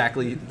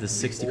exactly the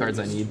 60 cards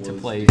I need to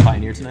play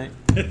Pioneer tonight.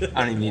 I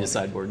don't even need a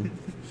sideboard.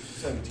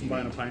 I'm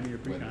buying a Pioneer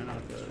pre-con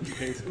off the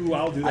case. Ooh,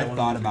 I'll do that I one.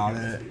 thought about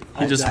it.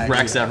 He just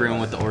wrecks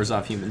everyone with the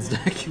Orzhov Humans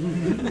deck.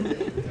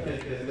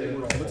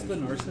 What's the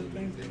Narset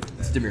thing?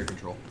 It's Dimir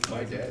control.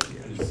 My dad,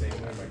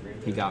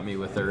 He got me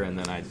with her, and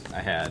then I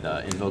had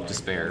Invoke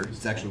Despair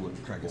It's actually what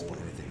Craig is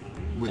playing, I think.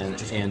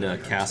 and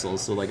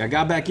Castles. So like I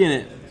got back in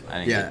it. I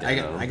didn't Yeah, get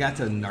that, I got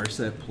to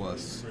Narset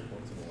plus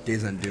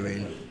Days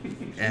Undoing,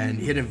 and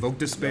he had Invoke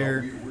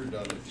Despair,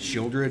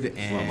 Shieldred,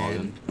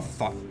 and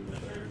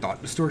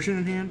Thought Distortion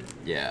in hand.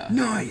 Yeah.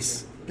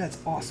 Nice! That's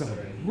awesome.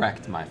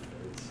 Wrecked my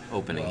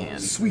opening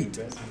hand. Sweet.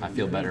 I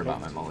feel better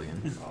about my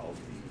mulligan.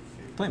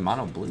 Playing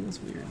mono blue is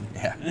weird.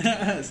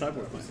 Yeah.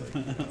 Sideboard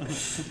plan.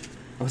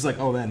 I was like,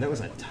 oh man, that was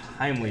a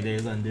timely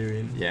Days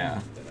Undoing.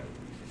 Yeah.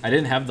 I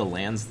didn't have the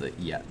lands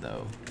yet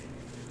though.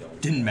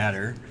 Didn't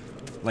matter.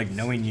 Like,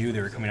 knowing you,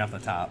 they were coming off the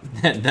top.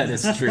 That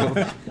is true.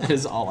 That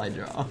is all I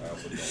draw.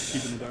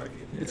 Keep in the dark.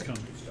 It's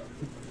coming.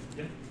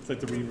 It's like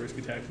the reverse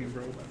attacking,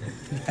 bro.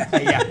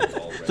 Yeah.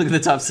 Look at the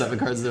top 7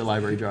 cards of their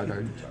library. Draw a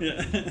card.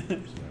 Yeah.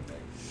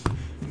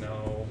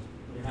 No.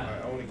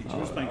 I want to get I'm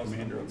just playing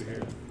Commander over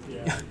here.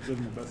 Yeah.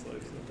 Living my best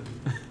life.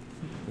 So.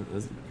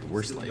 That's the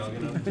worst life.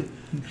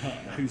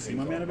 Have you seen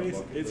my mana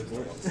base? It's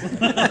gorgeous.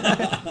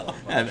 I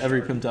have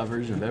every pimped out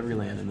version of every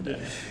land in the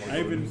deck. I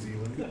even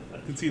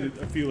conceded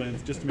a few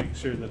lands just to make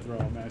sure that they're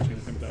all matching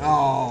the pimped out.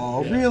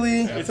 Oh,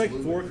 really? It's like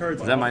 4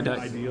 cards. Is that my off from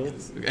deck? Ideal.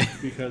 Okay.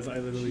 Because I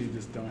literally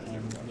just don't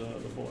own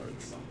the full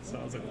arts. So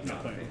I was like, I'm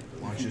not playing.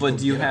 But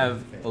do you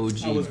have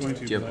OG? I was going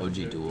to, Do you have but-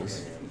 OG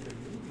duels?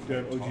 Do I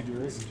have OG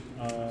duels?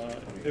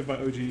 If by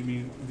OG you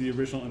mean the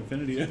original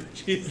Infinity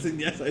OGs, then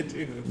yes, I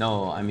do.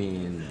 No, I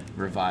mean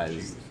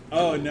revised.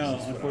 Oh no,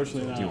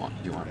 unfortunately not. Do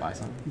you want to buy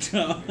some?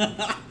 No.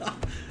 I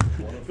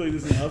feel like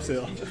this is an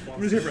upsale.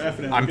 I'm just here for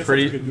FNM. I'm I guess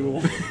pretty- I'll take a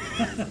duel.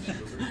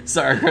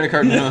 Sorry, credit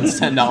card minimum's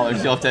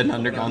 $10. You'll have to add an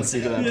underground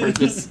seat to that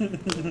purchase.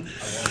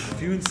 If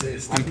you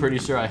insist. I'm pretty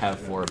sure I have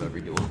 4 of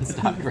every duel in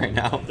stock right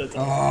now. That's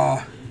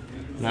Oh,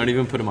 And I don't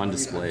even put them on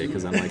display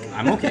because I'm like,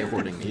 I'm okay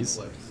hoarding these.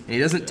 and he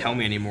doesn't tell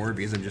me anymore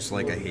because I'm just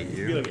like, I hate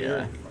be you. like,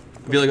 Yeah.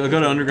 Be like, I'll go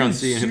to underground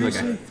sea, and he'll be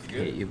like, I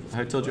hate you.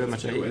 I told you how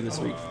much I hate you this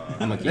week.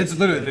 I'm like, That's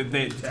literally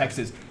the text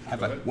is,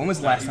 when was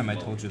the last time I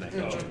told you that I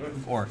hate you?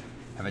 Or,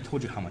 have I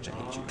told you how much I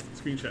hate you?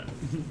 screenshot.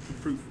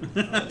 Proof.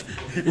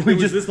 It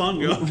was this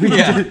long ago.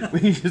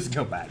 We just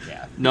go back,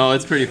 yeah. No,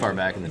 it's pretty far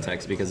back in the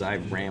text because I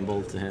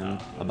rambled to him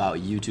about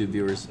YouTube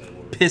viewers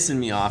pissing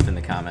me off in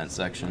the comment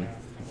section.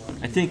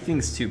 I take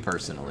things too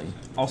personally.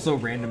 Also,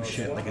 random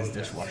shit like his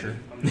dishwasher.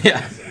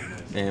 Yeah.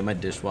 Man, my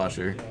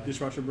dishwasher.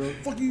 Dishwasher, bro.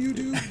 Fuck you,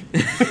 YouTube.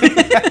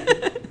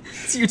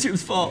 It's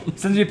YouTube's fault.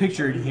 Sends me a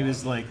picture and he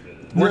was like,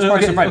 No, worst no,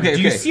 part okay, of the okay,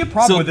 Do you okay. see a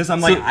problem So- with this? I'm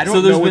so- like, I so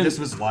don't there's know what been- this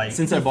was like.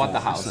 Since I bought the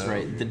before, house, so-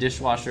 right? The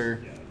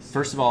dishwasher,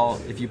 first of all,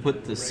 if you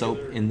put the soap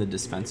in the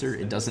dispenser,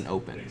 it doesn't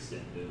open.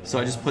 So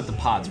I just put the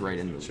pods right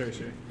in the... Sure.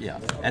 Yeah.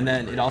 And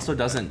then it also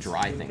doesn't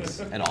dry things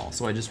at all.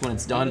 So I just, when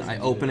it's done, I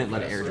open it,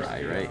 let it air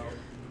dry, right?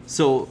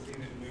 So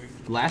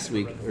last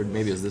week, or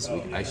maybe it was this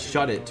week, I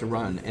shut it to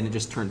run and it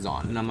just turns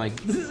on. And I'm like,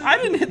 I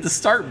didn't hit the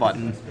start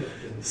button.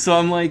 So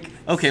I'm like,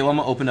 okay, well, I'm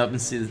going to open up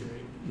and see,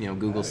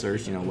 Google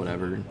search,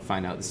 whatever, and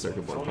find out the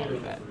circuit board probably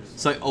bad.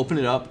 So I open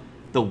it up.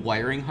 The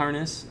wiring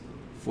harness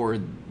for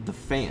the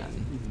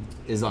fan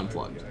is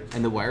unplugged.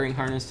 And the wiring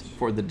harness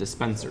for the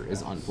dispenser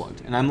is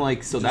unplugged. And I'm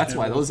like, so that's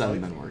why those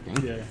haven't been working.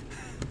 Yeah.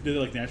 Did it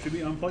like naturally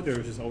be unplugged or was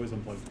it just always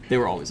unplugged? They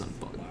were always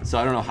unplugged. So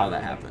I don't know how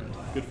that happened.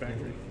 Good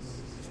factory.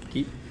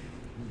 Keep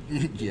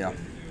Yeah.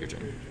 your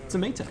turn. It's a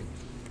Maytag.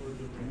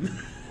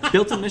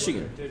 Built in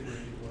Michigan.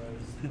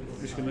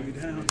 Just gonna let me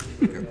down.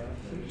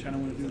 China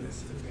want to do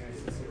this.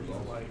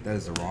 That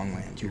is the wrong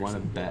land. Do you want to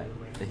bet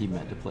that he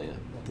meant to play a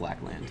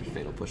black land to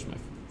fatal push my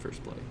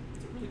first play?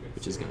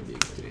 Which is going to be a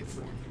good 8th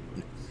form.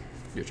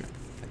 Your turn.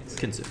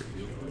 Consider.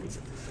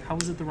 How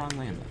is it the wrong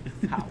land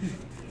then? How?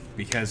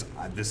 Because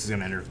this is going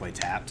to enter play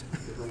tapped.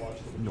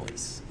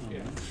 Noise.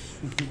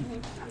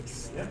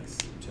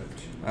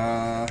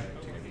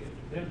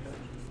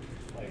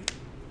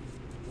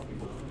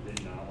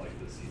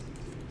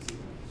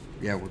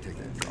 Yeah, we'll take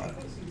that and draw it.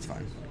 It's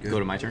fine. Good. Go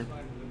to my turn.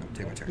 No,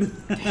 take my turn.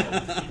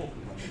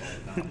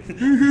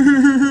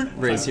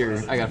 Ray's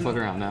here. I got to fuck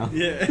around now.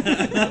 Yeah.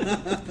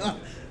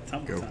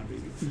 Time Go. time,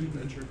 baby.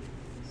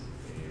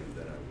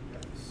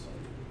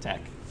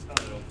 Attack.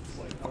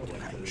 Ouch.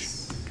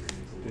 Nice.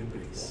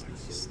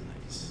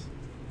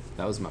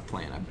 That was my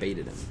plan. I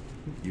baited him.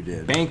 You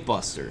did. Bank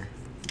Buster.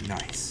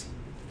 Nice.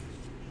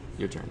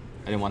 Your turn.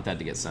 I didn't want that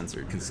to get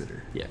censored.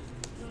 Consider. Yeah.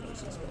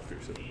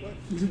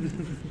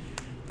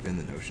 Been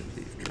the notion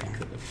thief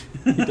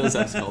draw. He does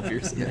have spell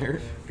pierce in Yeah.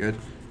 there. Good.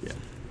 Yeah.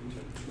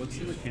 What's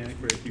the mechanic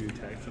where if you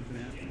attack something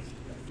happens?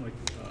 Like,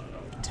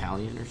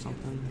 Italian or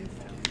something?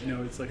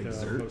 no, it's like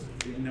Exert? a post.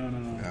 No.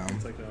 Oh.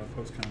 It's like a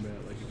post combat.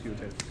 Like if you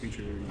attack the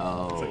creature, it's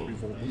Oh. like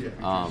revolt.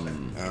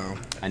 Oh.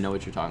 I know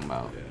what you're talking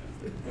about.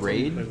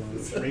 Raid?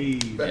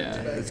 Raid. Yeah.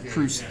 It's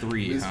Cruise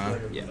 3, huh?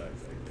 Yeah.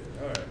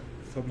 I was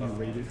hoping you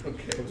raided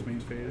post main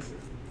phase.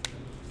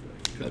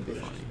 That'd be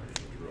funny.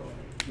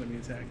 Let me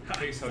attack.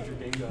 Chase, how'd your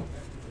game go?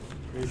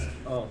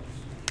 Oh.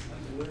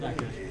 Not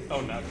good.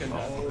 Oh, not good.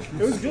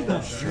 It was good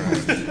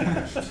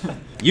though.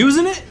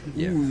 Using it?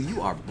 Yeah. Ooh,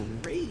 you are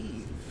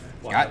brave.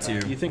 Got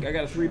to. You think I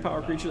got a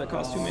 3-power creature that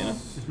costs 2 mana?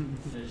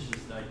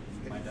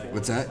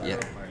 What's that? Yeah.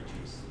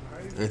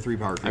 They're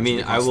 3-power creatures. I mean,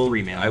 that cost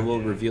 3 mana. I will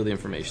reveal the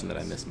information that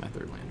I missed my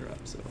 3rd land drop.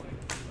 So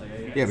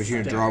Yeah, but you're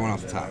going to draw one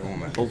off the top, won't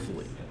you?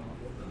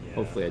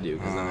 hopefully I do,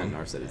 because then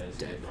Narset is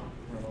dead.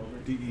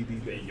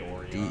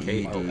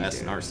 DED.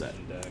 KOS Narset.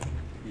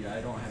 Yeah,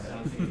 I don't have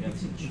anything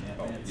against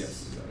enchantments.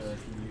 Yes.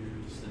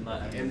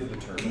 End of the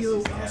turn.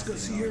 Oscar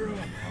Sierra.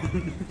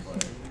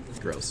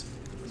 Gross.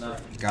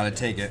 Gotta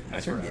take it. My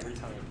turn. Every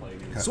time I play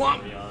against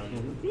Swamp! Mars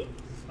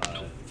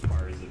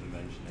of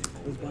Dimension,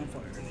 I Those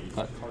bonfires.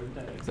 What?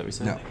 Is that what you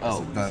said? No.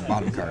 Oh, the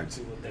bottom cards.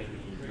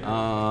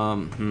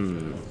 I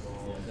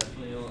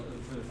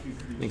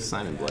think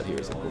Sign in Blood here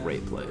is a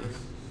great play.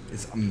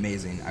 It's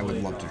amazing. I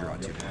would love to draw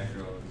 2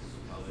 more.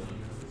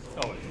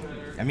 Oh,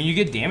 I mean, you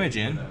get damage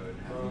in.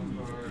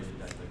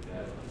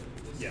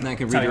 And I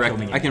can That's how he redirect.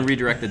 killed me. I can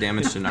redirect the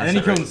damage to And then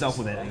he Narset. killed Right? himself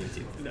with it. I get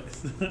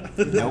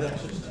to. Nope.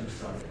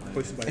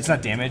 Pushed by It's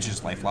not damage,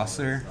 it's life loss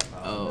there.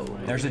 Oh.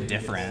 There's a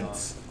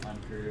difference.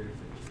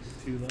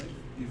 2 life.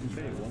 You can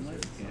pay 1 life.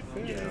 You can't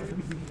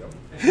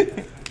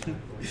pay.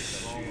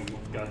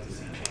 Got to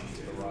see change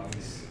the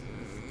rocks.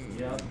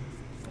 Yep.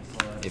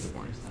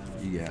 Apeborn.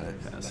 You got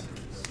it. Pass.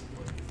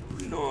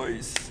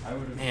 Nice.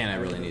 Man, I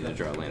really need to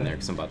draw a land there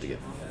because I'm about to get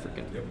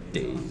freaking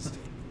dazed.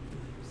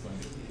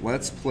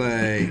 Let's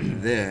play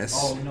this.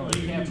 Oh, no,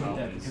 you can't put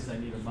that because I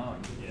need a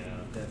mountain. Yeah.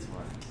 That's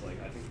why.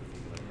 Like, I think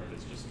the card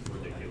is just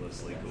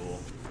ridiculously cool.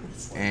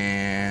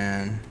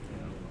 And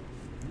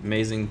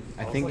Amazing.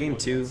 I think game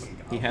 2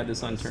 he had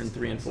this on turn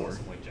 3 and 4.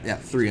 yeah,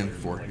 3 and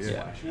 4.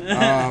 Yeah.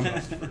 Um,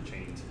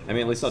 I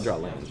mean, at least I'll draw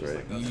lands,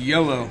 right?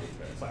 yellow.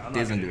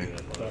 Days Undoing.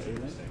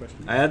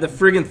 I had the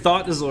friggin'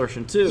 Thought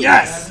Distortion too.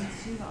 Yes.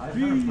 I've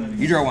never played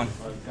You draw one.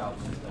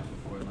 goblin stuff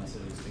before unless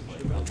it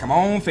was like, Come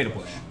on, Fatal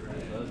Push.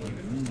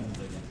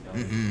 I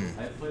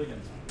played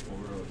against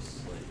Boros,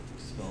 like,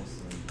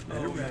 spells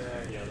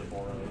and Yeah, the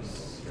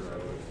Boros,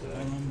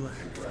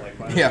 heroic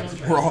deck.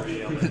 Yeah, we're all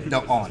no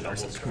all on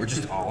Narset. We're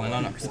just all in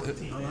on Narset.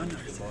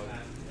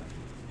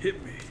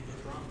 Hit me.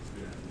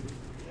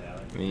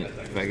 I mean,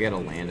 if I get a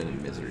land in a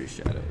Misery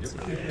Shadow, it's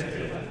not.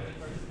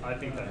 I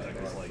think that deck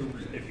is like,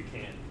 if you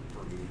can't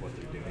remove what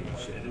they're doing,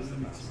 it is the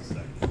fastest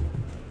deck.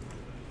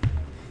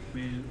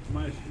 Man,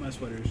 my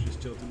sweater is just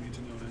tilting me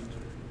to no end.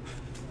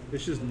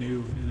 It's just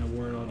new, and I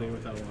wore it all day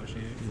without washing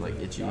it. Like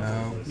itchy.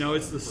 No. No,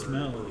 it's the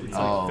smell. It's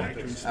Oh. like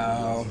factory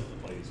smell.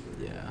 Oh,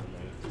 Yeah.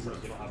 You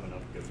don't have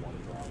enough good one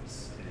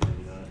drops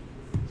in that.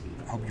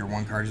 I hope your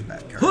one card is a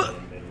bad card.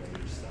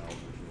 Mid-range style She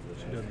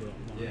version of did the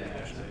the deck.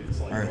 yesterday. It's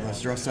like, All right,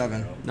 let's draw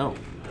 7. No.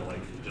 you're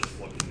like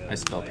just looking at I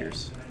spell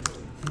Pierce.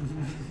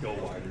 go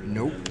wider. than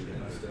Nope.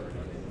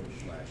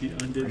 He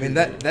undid I mean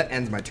it. that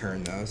ends my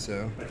turn though,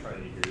 so I try to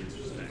hear it's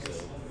just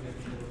so.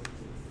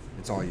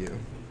 it's all you.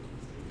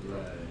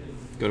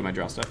 Go to my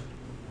draw step.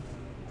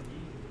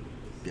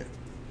 Yeah.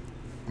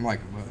 I'm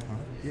like, what? Huh?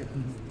 Yeah.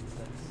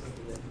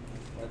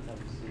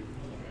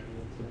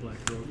 The black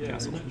robe.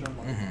 Castle.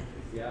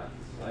 yeah,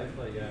 I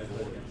play against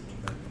them.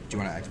 Do you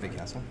want to activate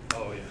Castle?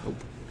 Oh yeah. Nope.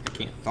 I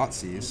can't. Thought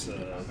Seize.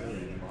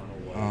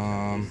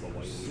 Mono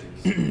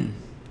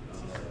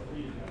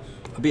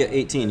I'll be at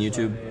 18,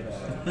 YouTube.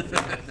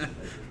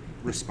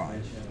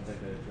 Respond.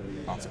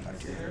 Bounce it back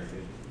to you.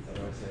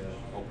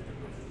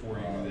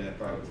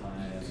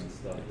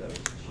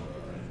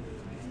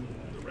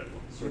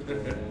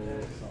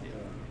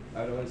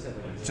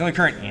 It's the only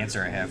current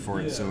answer I have for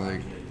it, so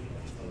like,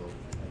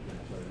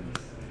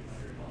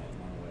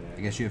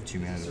 I guess you have 2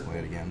 mana to play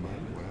it again, but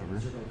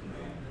whatever.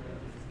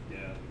 Yeah.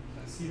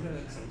 I see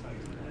that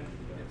sometimes.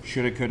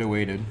 Shoulda, coulda,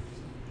 waited. I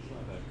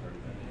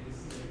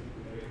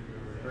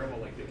forgot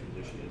what like the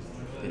condition is.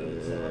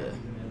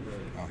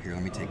 Oh, here,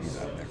 let me take these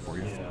out of deck for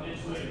you.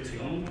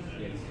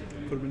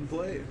 Put him in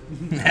play.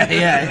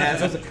 yeah.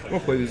 So we'll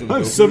play these. I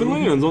have 7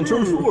 lands on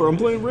turn 4. I'm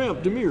playing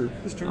ramp, Dimir.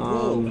 This turn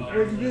 12.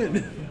 Where have you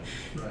been?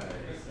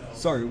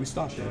 Sorry, we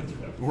stopped it.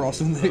 We're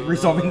also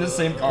resolving the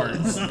same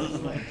cards.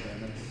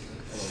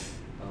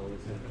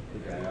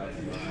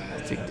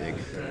 Take dig.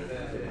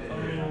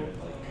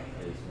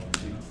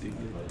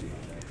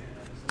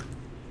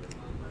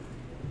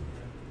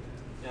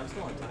 Yeah, I'm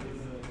still on time.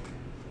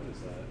 What is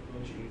that?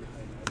 Gene?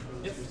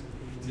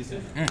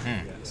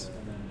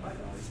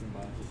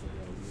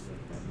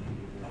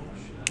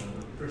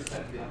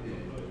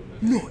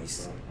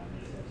 Nice.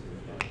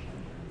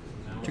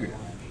 Check it out.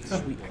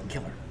 Sweet, I can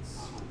kill her.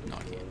 No, I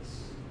can't.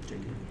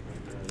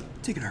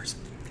 Take it, ours.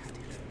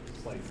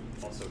 It's like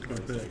also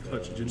Put that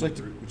clutch Would you like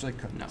to? Would you like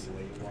cut? No.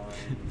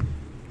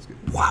 It's good.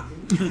 Whop.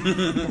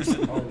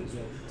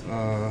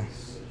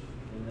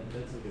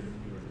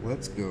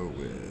 Let's go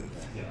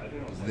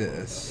with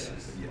this.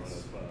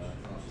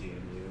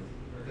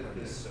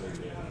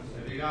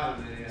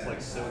 It's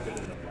like so good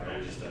in the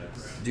fire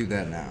stacks. Do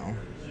that now.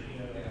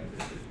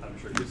 I'm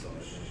sure you saw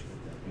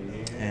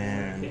it.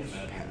 And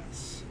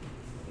pass.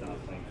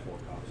 Not playing 4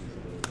 copies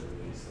of it, or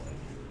at least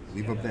like.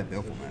 Leave up that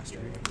Baleful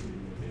Mastery.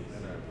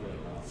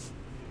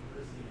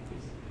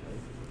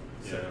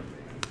 Yeah.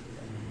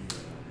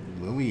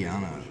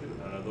 Liliana.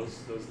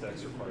 Those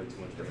decks require too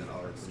much different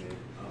power for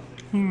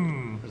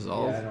me.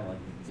 Resolve.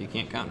 You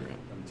can't counter it.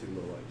 I'm too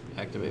low IQ.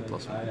 Activate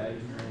 +1.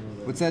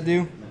 What's that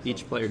do?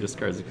 Each player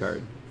discards a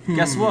card.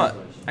 Guess what?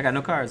 I got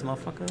no cards,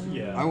 motherfucker.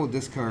 Yeah. I will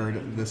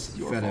discard this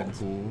Your Fetid fault.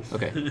 Pools.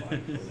 Okay.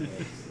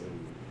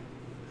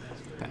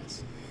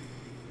 Pass.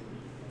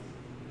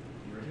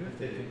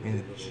 And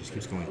it just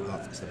keeps going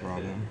up. That's the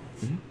problem.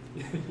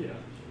 Yeah.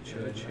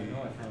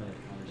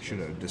 Should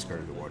have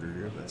discarded the water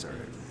here. That's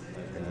alright.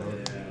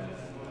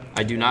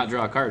 I do not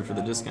draw a card for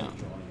the discount.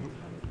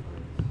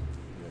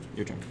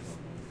 Your turn.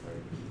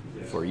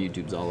 Before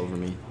YouTube's all over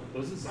me.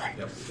 Those is like,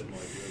 that's been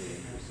like really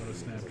interesting. Not a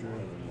snap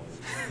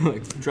draw.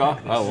 Like, draw?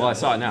 Oh, well, I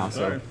saw it now, so.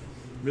 Sorry.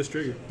 Missed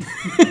trigger.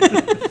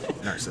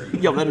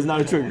 Narset. Yo, that is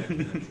not a trigger.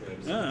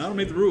 I don't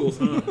make the rules.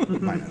 Huh?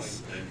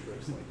 Minus.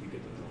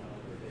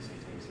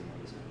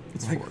 It's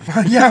It's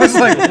 4. Yeah, I was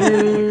like,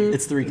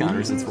 It's 3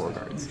 counters. It's 4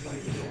 cards.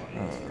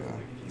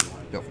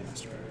 Belfast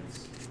Master.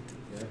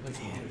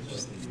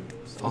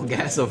 All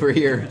gas over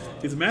here.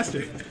 He's a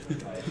master.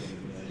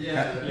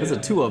 There's a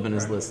 2 of in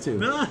his list too.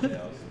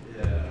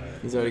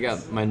 He's already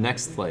got my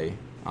next play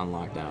on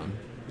lockdown.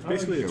 It's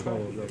basically a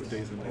 12 of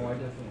days in there.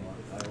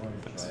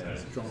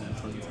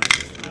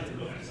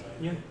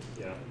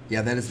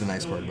 Yeah, that is the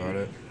nice part about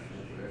it.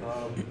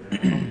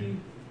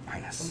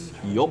 Minus.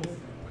 Yup.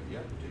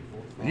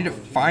 We need to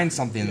find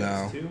something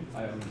though.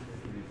 I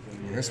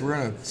guess we're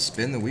gonna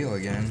spin the wheel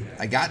again.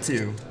 I got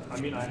to. I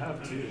mean, I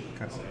have 2.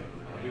 Okay.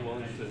 I'd be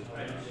willing to.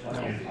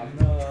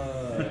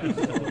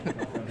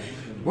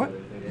 What?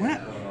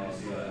 What?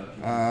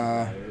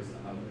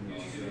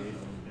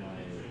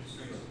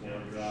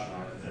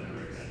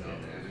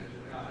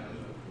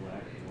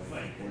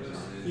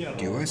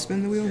 Do I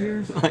spin the wheel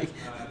here? Like,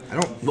 I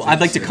don't. well,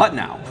 I'd like to cut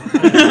now.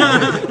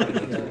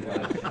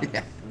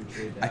 Yeah.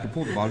 I can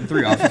pull the bottom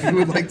 3 off if you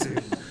would like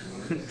to.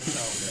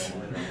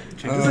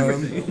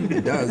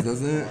 It does,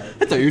 doesn't it?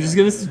 I thought you were just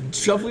gonna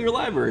shuffle your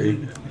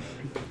library.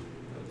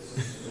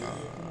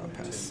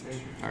 Pass.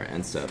 All right,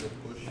 end step.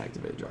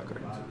 Activate draw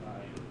card.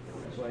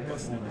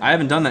 I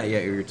haven't done that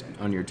yet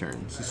on your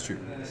turn. This is true.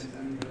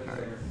 All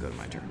right, go to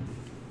my turn.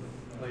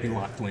 He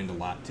locked wind a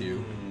lot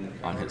too.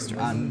 On his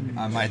turn.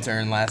 On my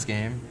turn last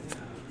game.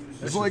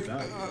 It was like,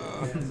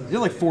 Did it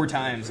like 4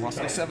 times, lost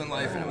like 7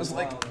 life, and it was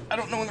like, I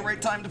don't know when the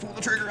right time to pull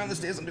the trigger on this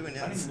days I'm doing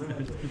this.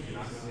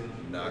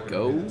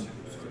 Go.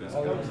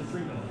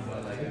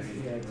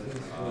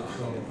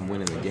 I'm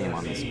winning the game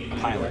on this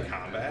pilot.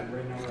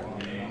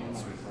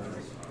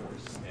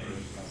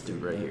 This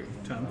dude right here.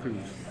 Tom Cruise.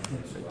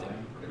 Right there.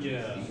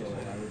 Yeah.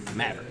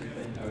 Maverick.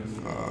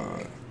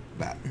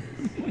 that.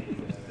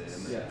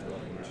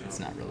 It's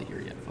not really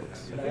here yet,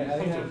 folks.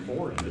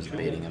 I'm just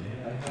baiting him.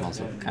 I'm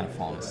also kind of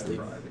falling asleep.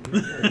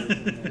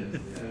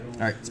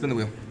 Alright, spin the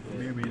wheel.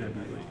 May or may not be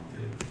late.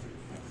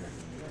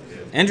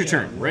 End your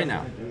turn, right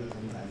now.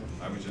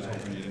 I was just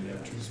hoping you didn't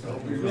have 2 spell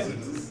because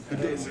it's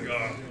like,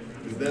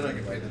 because then I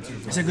can fight the 2.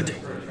 It's a good day.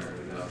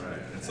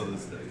 Alright, and so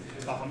this day.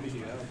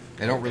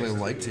 I don't really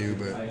like to,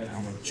 but I don't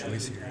have a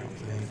choice here, I don't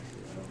think.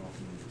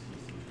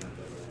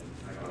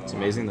 It's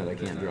amazing that I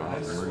can't draw a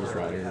Murderous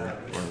Rider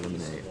or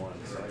Eliminate.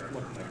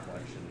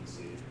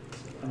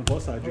 On the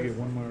plus side, you get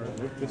 1 more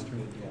whip this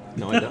turn.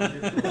 No, I don't.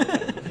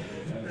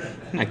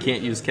 I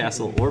can't use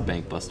Castle or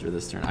Bank Buster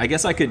this turn. I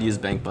guess I could use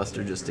Bank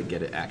Buster just to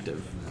get it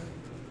active,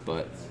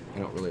 but I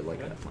don't really like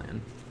that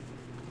plan.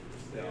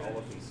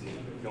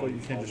 Well, you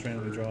can't just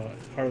randomly draw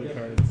Harley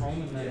cards.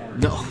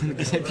 No,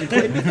 because if you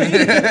play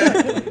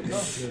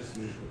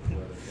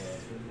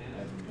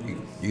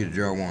You get to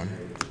draw 1.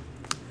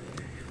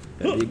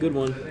 that'd be a good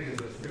one.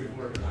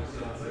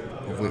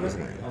 Hopefully it was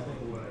land.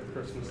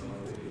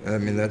 I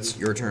mean, that's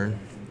your turn.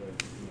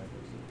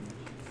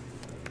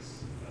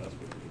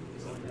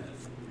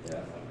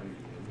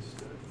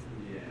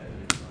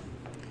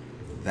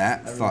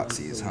 That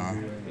Thoughtseize, huh?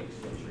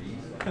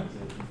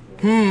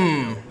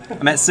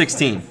 I'm at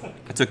 16.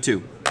 I took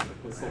 2.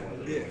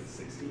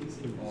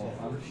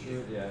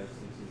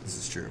 This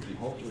is true.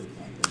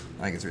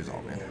 I think it's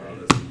resolving.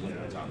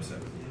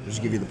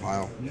 Just give you the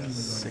pile.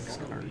 6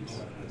 cards.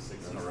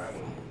 So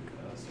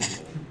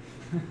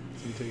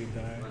you take a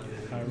die.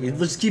 He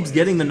just keeps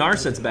getting the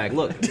Narsets back.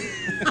 Look. I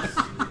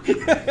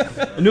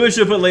knew I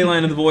should have put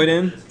Leyline of the Void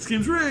in. This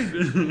game's rigged.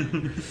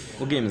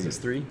 What game is this?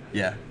 3?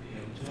 Yeah.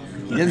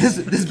 Yeah, this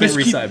Can't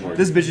bitch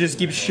this bitch just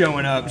keeps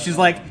showing up. She's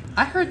like,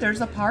 I heard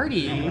there's a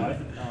party.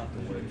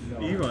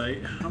 Eli,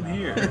 I'm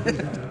here.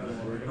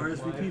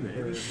 RSVP,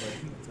 baby.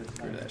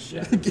 Screw that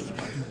shit.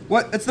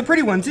 What? That's the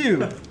pretty one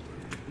too.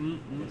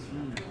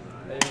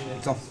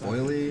 It's all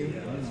foily.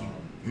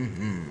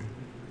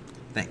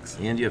 Thanks.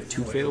 And you have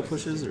 2 fatal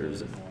pushes, or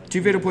is it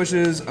 2 fatal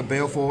pushes, a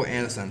baleful,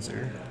 and a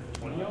censor.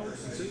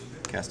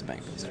 cast a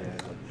Bank Buster?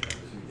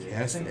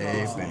 Cast a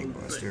Bank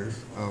Buster.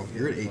 Oh,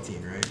 you're at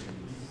 18, right?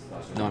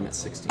 No, I'm at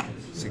 16.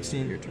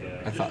 16? Your turn.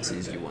 I thought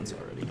seized you once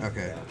already.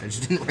 Okay, I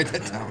just didn't write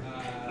that down.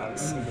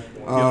 The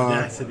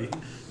audacity.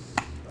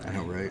 I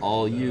know, right?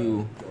 All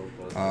you.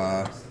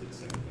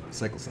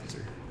 Cycle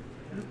Sensor.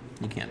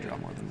 You can't draw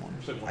more than 1.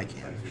 I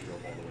can.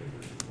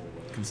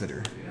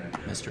 Consider.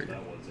 Miss trigger.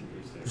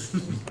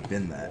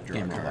 Bin that. Draw a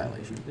Game rule card.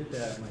 violation.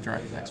 Draw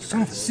an extra Son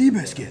card. of a sea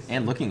biscuit.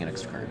 And looking at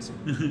extra cards.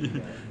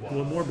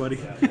 One more, buddy.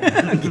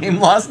 Game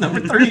loss number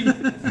 3.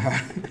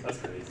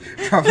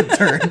 Drop a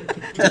turn.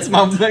 That's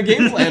my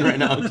game plan right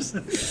now. Just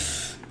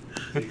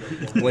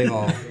Play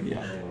all.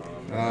 yeah.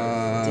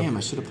 Damn, Damn, I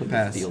should have put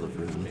pass. the Field of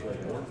Ruin.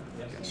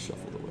 Got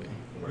shuffled away.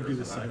 You do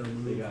the side on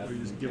move, or you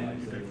just give them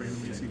your deck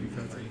randomly, see if he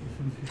cuts it.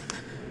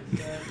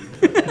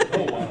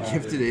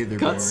 Gifted Aether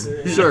Cuts?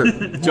 Born. Sure.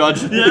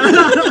 Judge.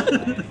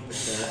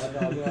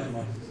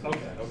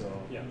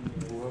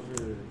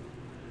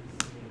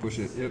 Push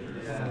it. Yep.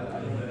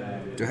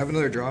 Do I have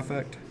another draw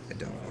effect? I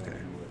don't. Okay.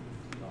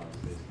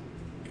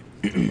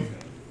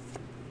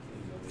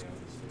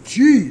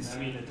 Jeez.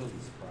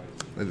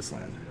 Play this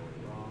land.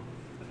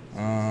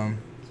 I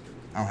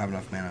don't have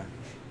enough mana.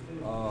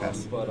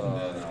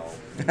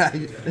 But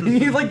You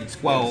need like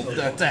 12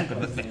 to attack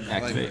with the thing.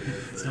 Activate.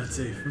 It's not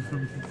safe.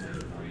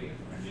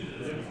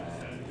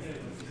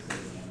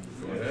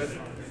 Go ahead.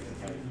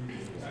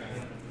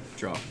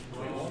 Draw.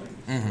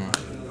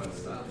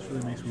 This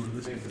really makes me want to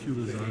listen to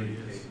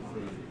Kulazari is.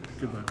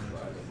 Goodbye, man.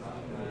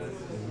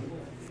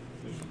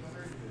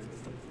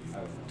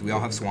 Do we all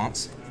have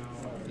swamps?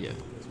 Yeah.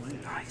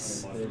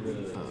 Nice. Can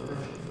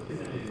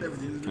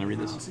I read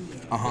this?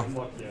 Uh-huh.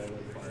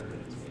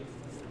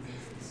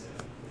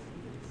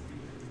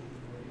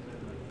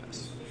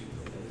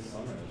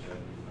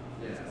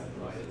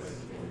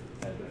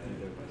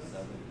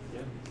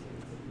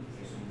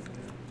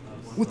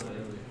 What?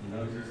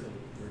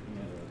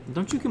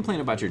 Don't you complain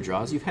about your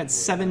draws? You've had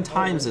 7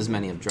 times as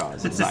many of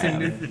draws as I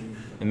have.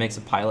 It makes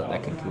a pilot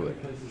that can crew it.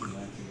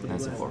 And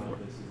that's a 4/4.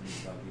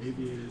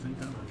 Aviators and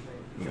combat.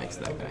 It makes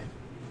that guy.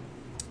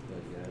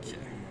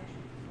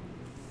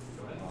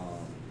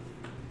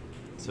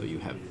 So you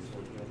have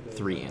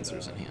 3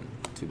 answers in hand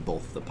to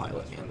both the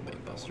pilot and the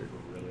bankbuster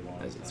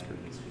as it's screwed.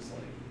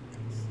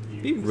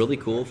 It'd be really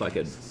cool if I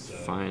could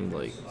find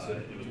like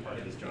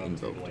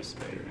invoke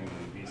despair.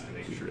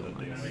 It'd be real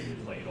nice.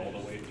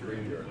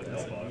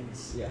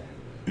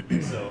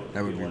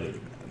 That would be really bad.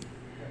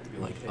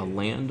 Like a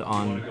land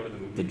on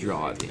the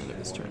draw at the end of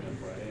his turn,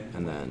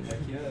 and then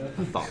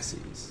a thought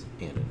seize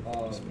and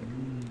invoke despair.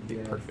 It'd be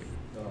perfect.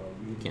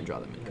 Can't draw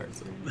that many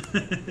cards though.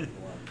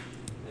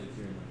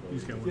 You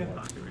just got one in the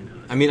pocket right now.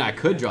 I mean, I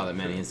could draw that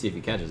many and see if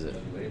he catches it.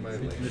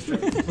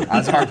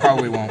 Odds are I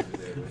probably won't.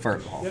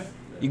 First of all,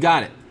 You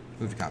got it.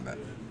 move to combat.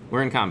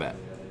 We're in combat.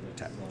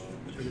 Attack.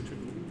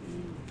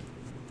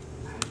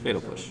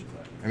 Fatal push.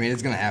 I mean,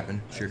 it's gonna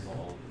happen. Sure.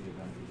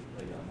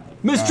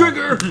 Miss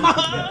Trigger!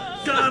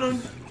 Got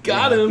him!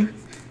 Got him!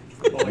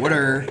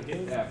 Whatever.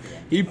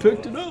 He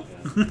picked it up.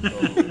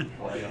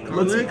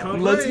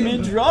 Let's me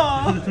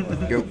draw.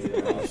 Go.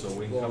 So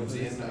when it comes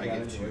in, I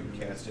get to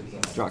cast it.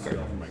 Draw card.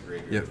 From my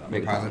graveyard. Yep.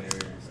 Make a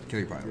Pilot. Kill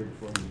your pilot.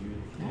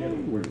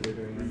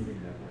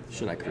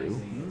 Should I crew?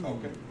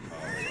 Okay.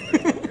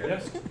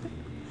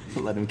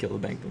 Let him kill the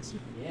bank buster.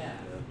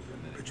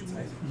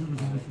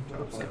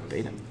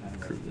 Bait him.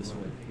 Crew this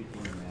one.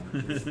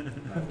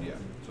 Yeah.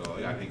 So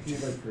I think 2.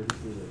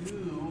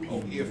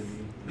 Oh, if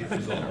he's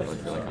I on. really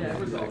feel like I'm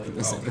coming back from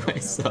this anyway,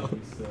 so.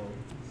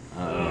 I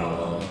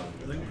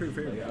think pretty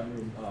fair.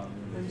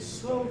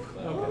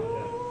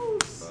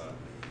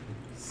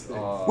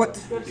 What?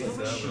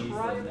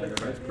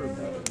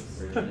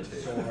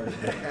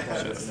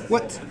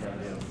 What?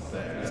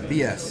 It's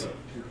BS.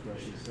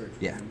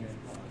 Yeah.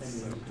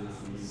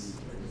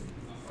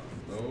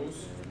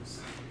 Those.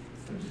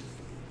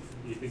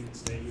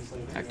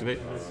 Activate.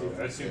 I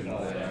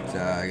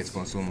get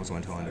bonus to almost 1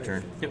 until end of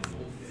turn. Yep.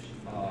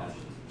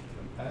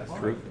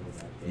 Crew.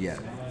 Yeah.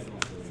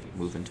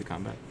 Move into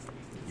combat.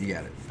 You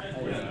got it.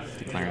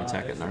 Declare an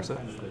attack at Narset.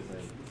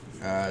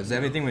 Does that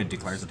have anything when it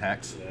declares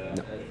attacks?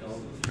 No.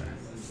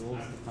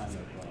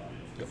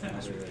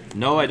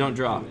 No, I don't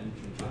draw.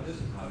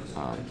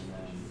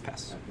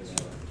 Pass.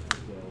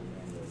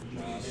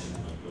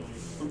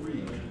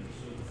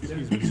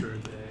 Excuse me, sir.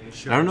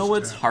 I don't know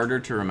what's harder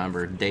to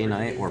remember, day,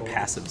 night, or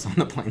passives on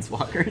the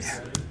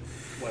Planeswalkers.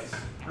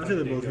 I say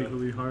they're both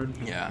equally hard.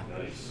 Yeah.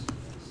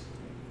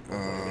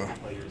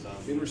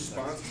 In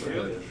response to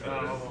the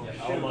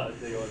I'll let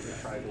they go to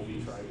tribal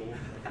be tribal.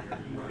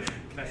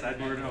 Can I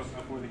sideboard it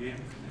before the game?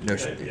 No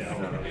shit.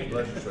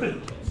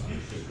 legislature.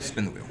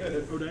 Spin the wheel.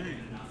 Oh, dang.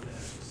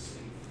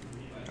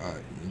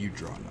 You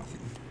draw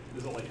nothing.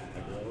 Is it like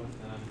aggro?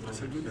 Or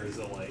is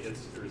it like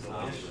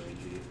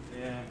rangy?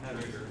 Yeah,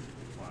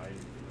 Wide.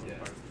 Yeah.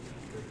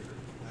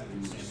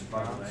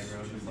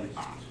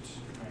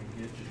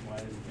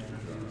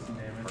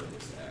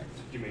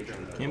 You may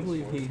turn that. Can't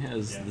believe he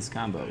has this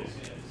combo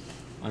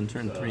on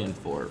turn 3 and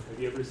 4. Have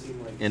you ever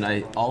seen like? And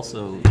I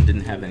also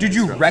didn't have any Dude,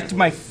 you disruption. wrecked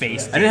my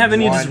face. I didn't have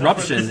any One.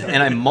 disruption,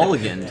 and I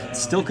mulliganed.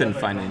 Still couldn't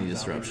find any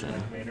disruption.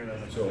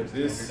 So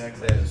this,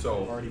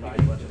 so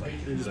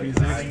It just means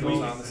next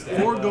week,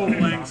 4 gold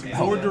blanks,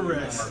 power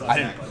duress. I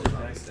didn't.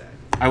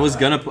 I was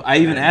gonna. I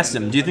even asked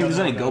him, "Do you think there's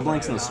any go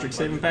blanks in the strict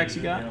saving packs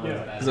you got?"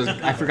 Because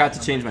I forgot to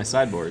change my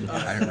sideboard.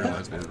 I didn't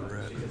realize where we were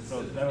at.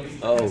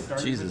 Oh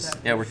Jesus!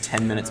 Yeah, we're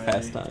 10 minutes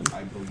past time.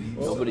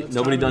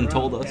 Nobody done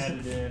told us.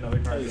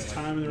 It's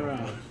time in the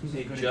round.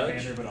 Hey,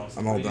 Judge,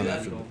 I'm all done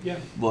after.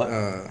 What?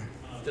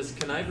 does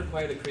connive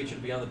require the creature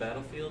to be on the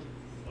battlefield?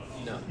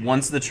 No.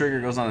 Once the trigger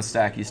goes on the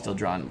stack, you still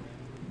draw and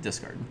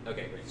discard.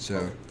 Okay, great.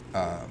 So,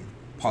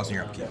 pausing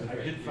your upkeep.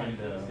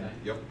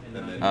 yep.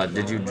 And then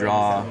Did you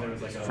draw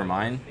for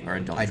mine, or I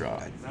don't I-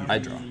 draw? I- I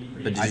draw.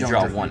 But I did you don't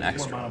draw draw. 1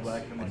 extra?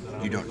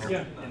 You don't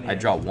draw. I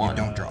draw 1.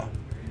 Don't draw.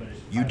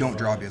 You don't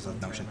draw because of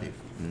Notion Thief.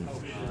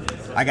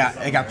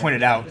 It got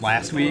pointed out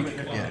last week.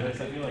 Yeah.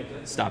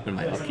 Stop in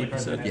my upkeep, you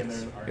said?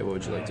 Yes. Okay, what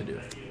would you like to do?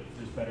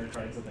 Better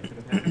cards that they could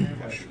have had.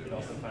 But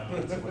also found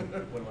out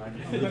what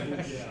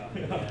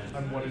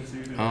I'm 1 and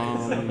 2.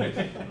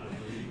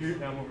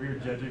 I'm over here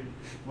judging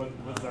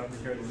what's out the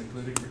card is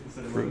including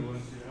instead of what it was.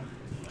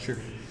 Sure.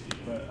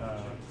 But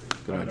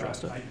Go to my draw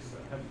stuff.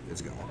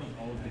 It's gone.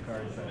 all of the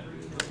cards that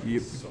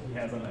Yep. he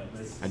has on that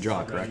list. I draw,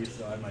 already, correct?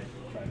 So I might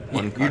try that.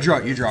 One out.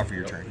 card. You draw for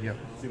your turn. Yep.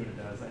 See what it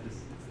does. I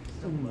just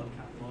don't love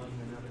one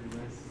and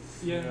other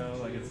lists. Yeah. You know,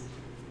 like it's.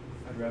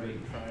 I'd rather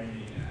try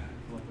and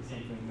come up with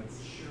something that's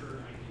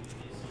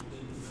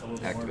a little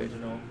more Activate.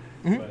 original,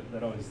 Mhm. but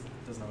that always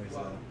doesn't always.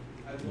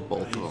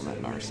 Both of them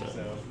at Narset.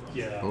 So,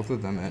 Yeah. Both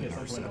of them at yeah, so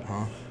Narset, why huh?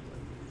 not?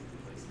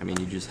 I mean,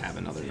 you just have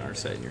another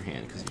Narset in your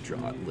hand because you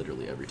draw it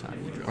literally every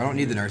time you draw. I don't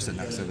need the Narset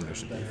next to the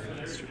mission.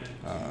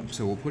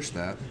 So we'll push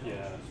that.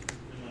 Yeah.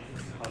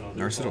 I don't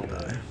know, Narset will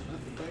die.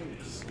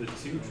 The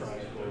two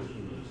tribe,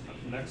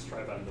 or next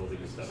tribe I'm building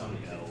is definitely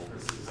L.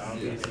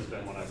 Zombies has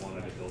been one I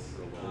wanted to build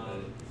for a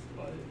little bit,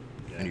 but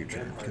yeah. And your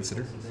turn. vampires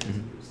Consider. also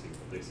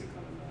they seem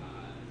kind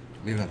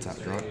of Leave it on top.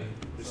 Draw.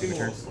 they seem a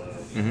little slow.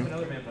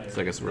 Another vampire.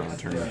 So I guess we're on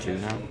turn 2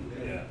 now.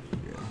 Yeah. Yeah.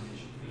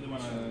 You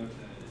want to,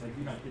 like,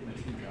 you're not getting a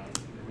 2 drop.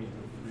 You're waiting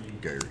for 3.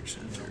 Go reach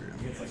in there.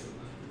 It's like,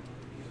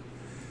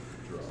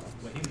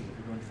 what he means if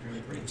you're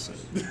going to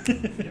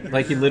turn 3.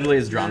 Like he literally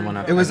has drawn one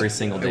up It was- every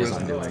single it day was-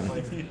 I'm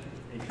doing.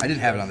 I didn't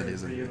have it on the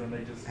days.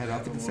 Had it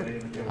off the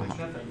consent.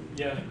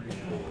 Yeah.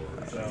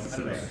 So, I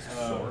don't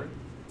know.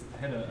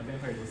 I had a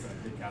vampire list that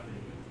I did copy.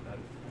 That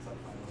I saw 5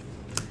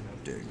 others.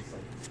 Dig.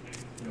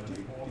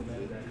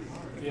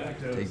 Yeah.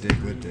 Dig,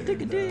 dig, good dig.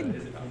 Dig a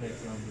dig.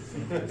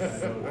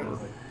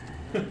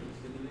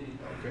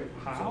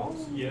 How?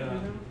 Yeah.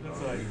 That's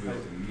We like.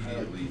 will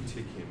immediately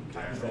tick him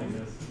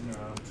down.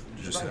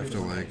 You just have to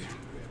like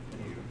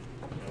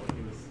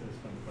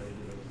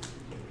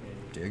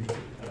dig.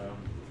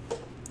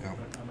 Oh,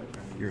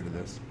 you're into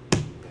this.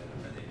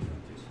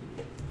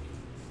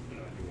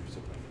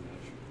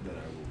 Then I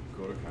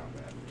will go to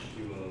combat.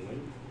 You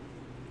win?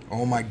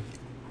 Oh my.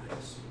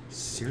 Didn't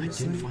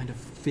Seriously? find a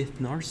 5th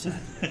Narset.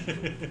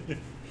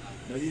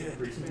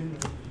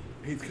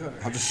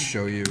 I'll just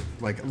show you.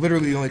 Like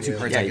literally the only 2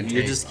 cards Yeah, I can you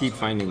take. just keep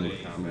finding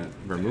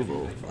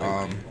removal.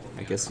 Like,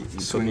 I guess you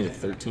put me to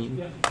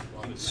 13.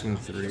 Swing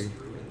 3.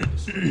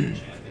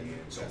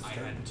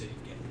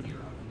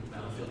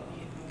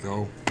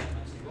 Go.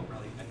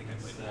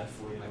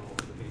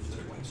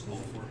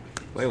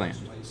 Play land.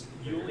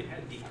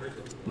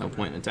 No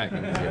point in attacking.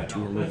 You have 2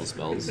 removal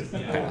spells.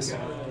 Pass.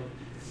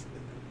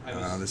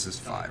 This is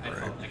 5,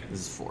 right?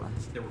 This is 4.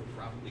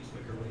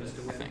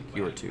 I think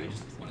you were 2.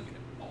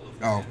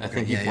 Oh, I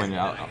think okay, you pointed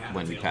out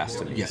when you passed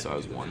to me, Yeah. so I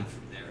was 1.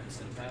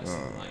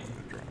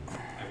 Draw.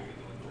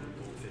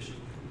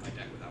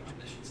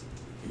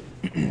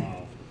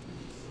 Wow.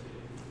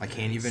 I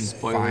can't even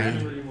Spoiler.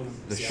 find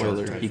the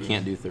Spoiler, short he type.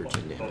 can't do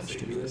 13 damage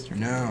to me this turn.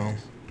 No.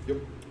 Yep.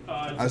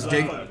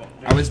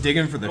 I was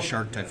digging for the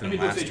shark typhoon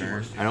last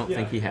turn. I don't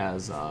think he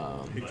has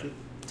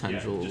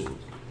Tendril,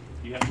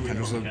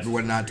 Tendrils of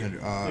what not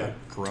tendril,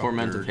 corrupt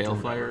Torment or of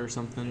Hailfire or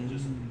something.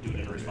 Do it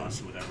in response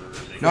to whatever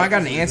they No, I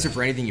got an answer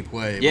for anything you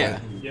play. Yeah.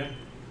 Yeah.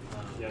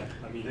 Yeah.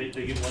 I mean, they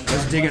get one. But I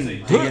was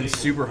digging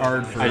super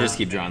hard for. I just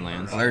keep drawing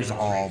lands. Well, there's a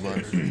haul,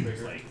 but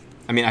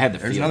I mean, I had the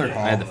There's field. another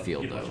I had the hall.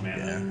 field though.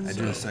 yeah, I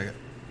do the second.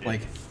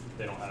 Like,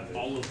 They don't have it.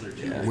 All of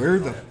their where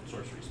the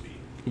sorcery speed.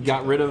 He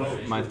got rid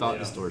of my thought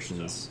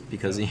distortions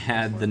because he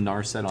had the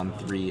Narset on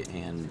 3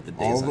 and the Days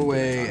all the Undead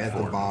way on at the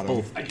 4. bottom.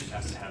 Both. I just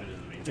have to have it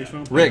in the main deck. Makes me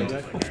want to Rigged.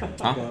 play that deck,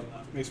 Huh?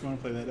 makes me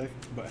want to play that deck,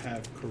 but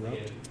have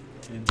corrupt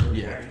and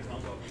Yeah.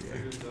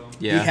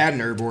 Yeah. He had an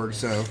Urborg,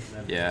 so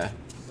Yeah.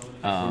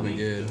 really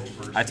good.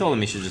 I told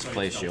him he should just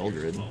play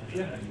Shieldred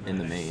in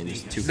the main,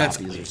 just 2 That's.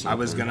 copies or something. I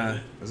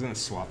was gonna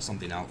swap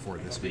something out for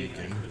it this week,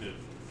 and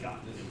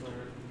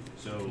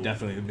So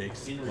definitely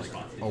makes like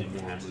a world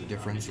of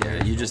difference.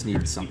 Yeah, you just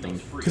need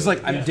something. Because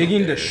like I'm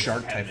digging to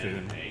Shark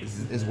Typhoon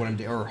is what I'm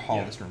doing, or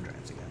Hall of the Storm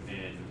Giants again.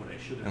 and what I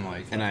should have And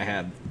like And I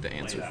had the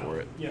answer for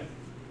it.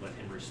 let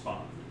him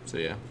respond. So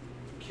yeah,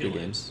 Kill good it.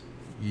 games.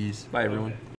 yeast. Bye everyone.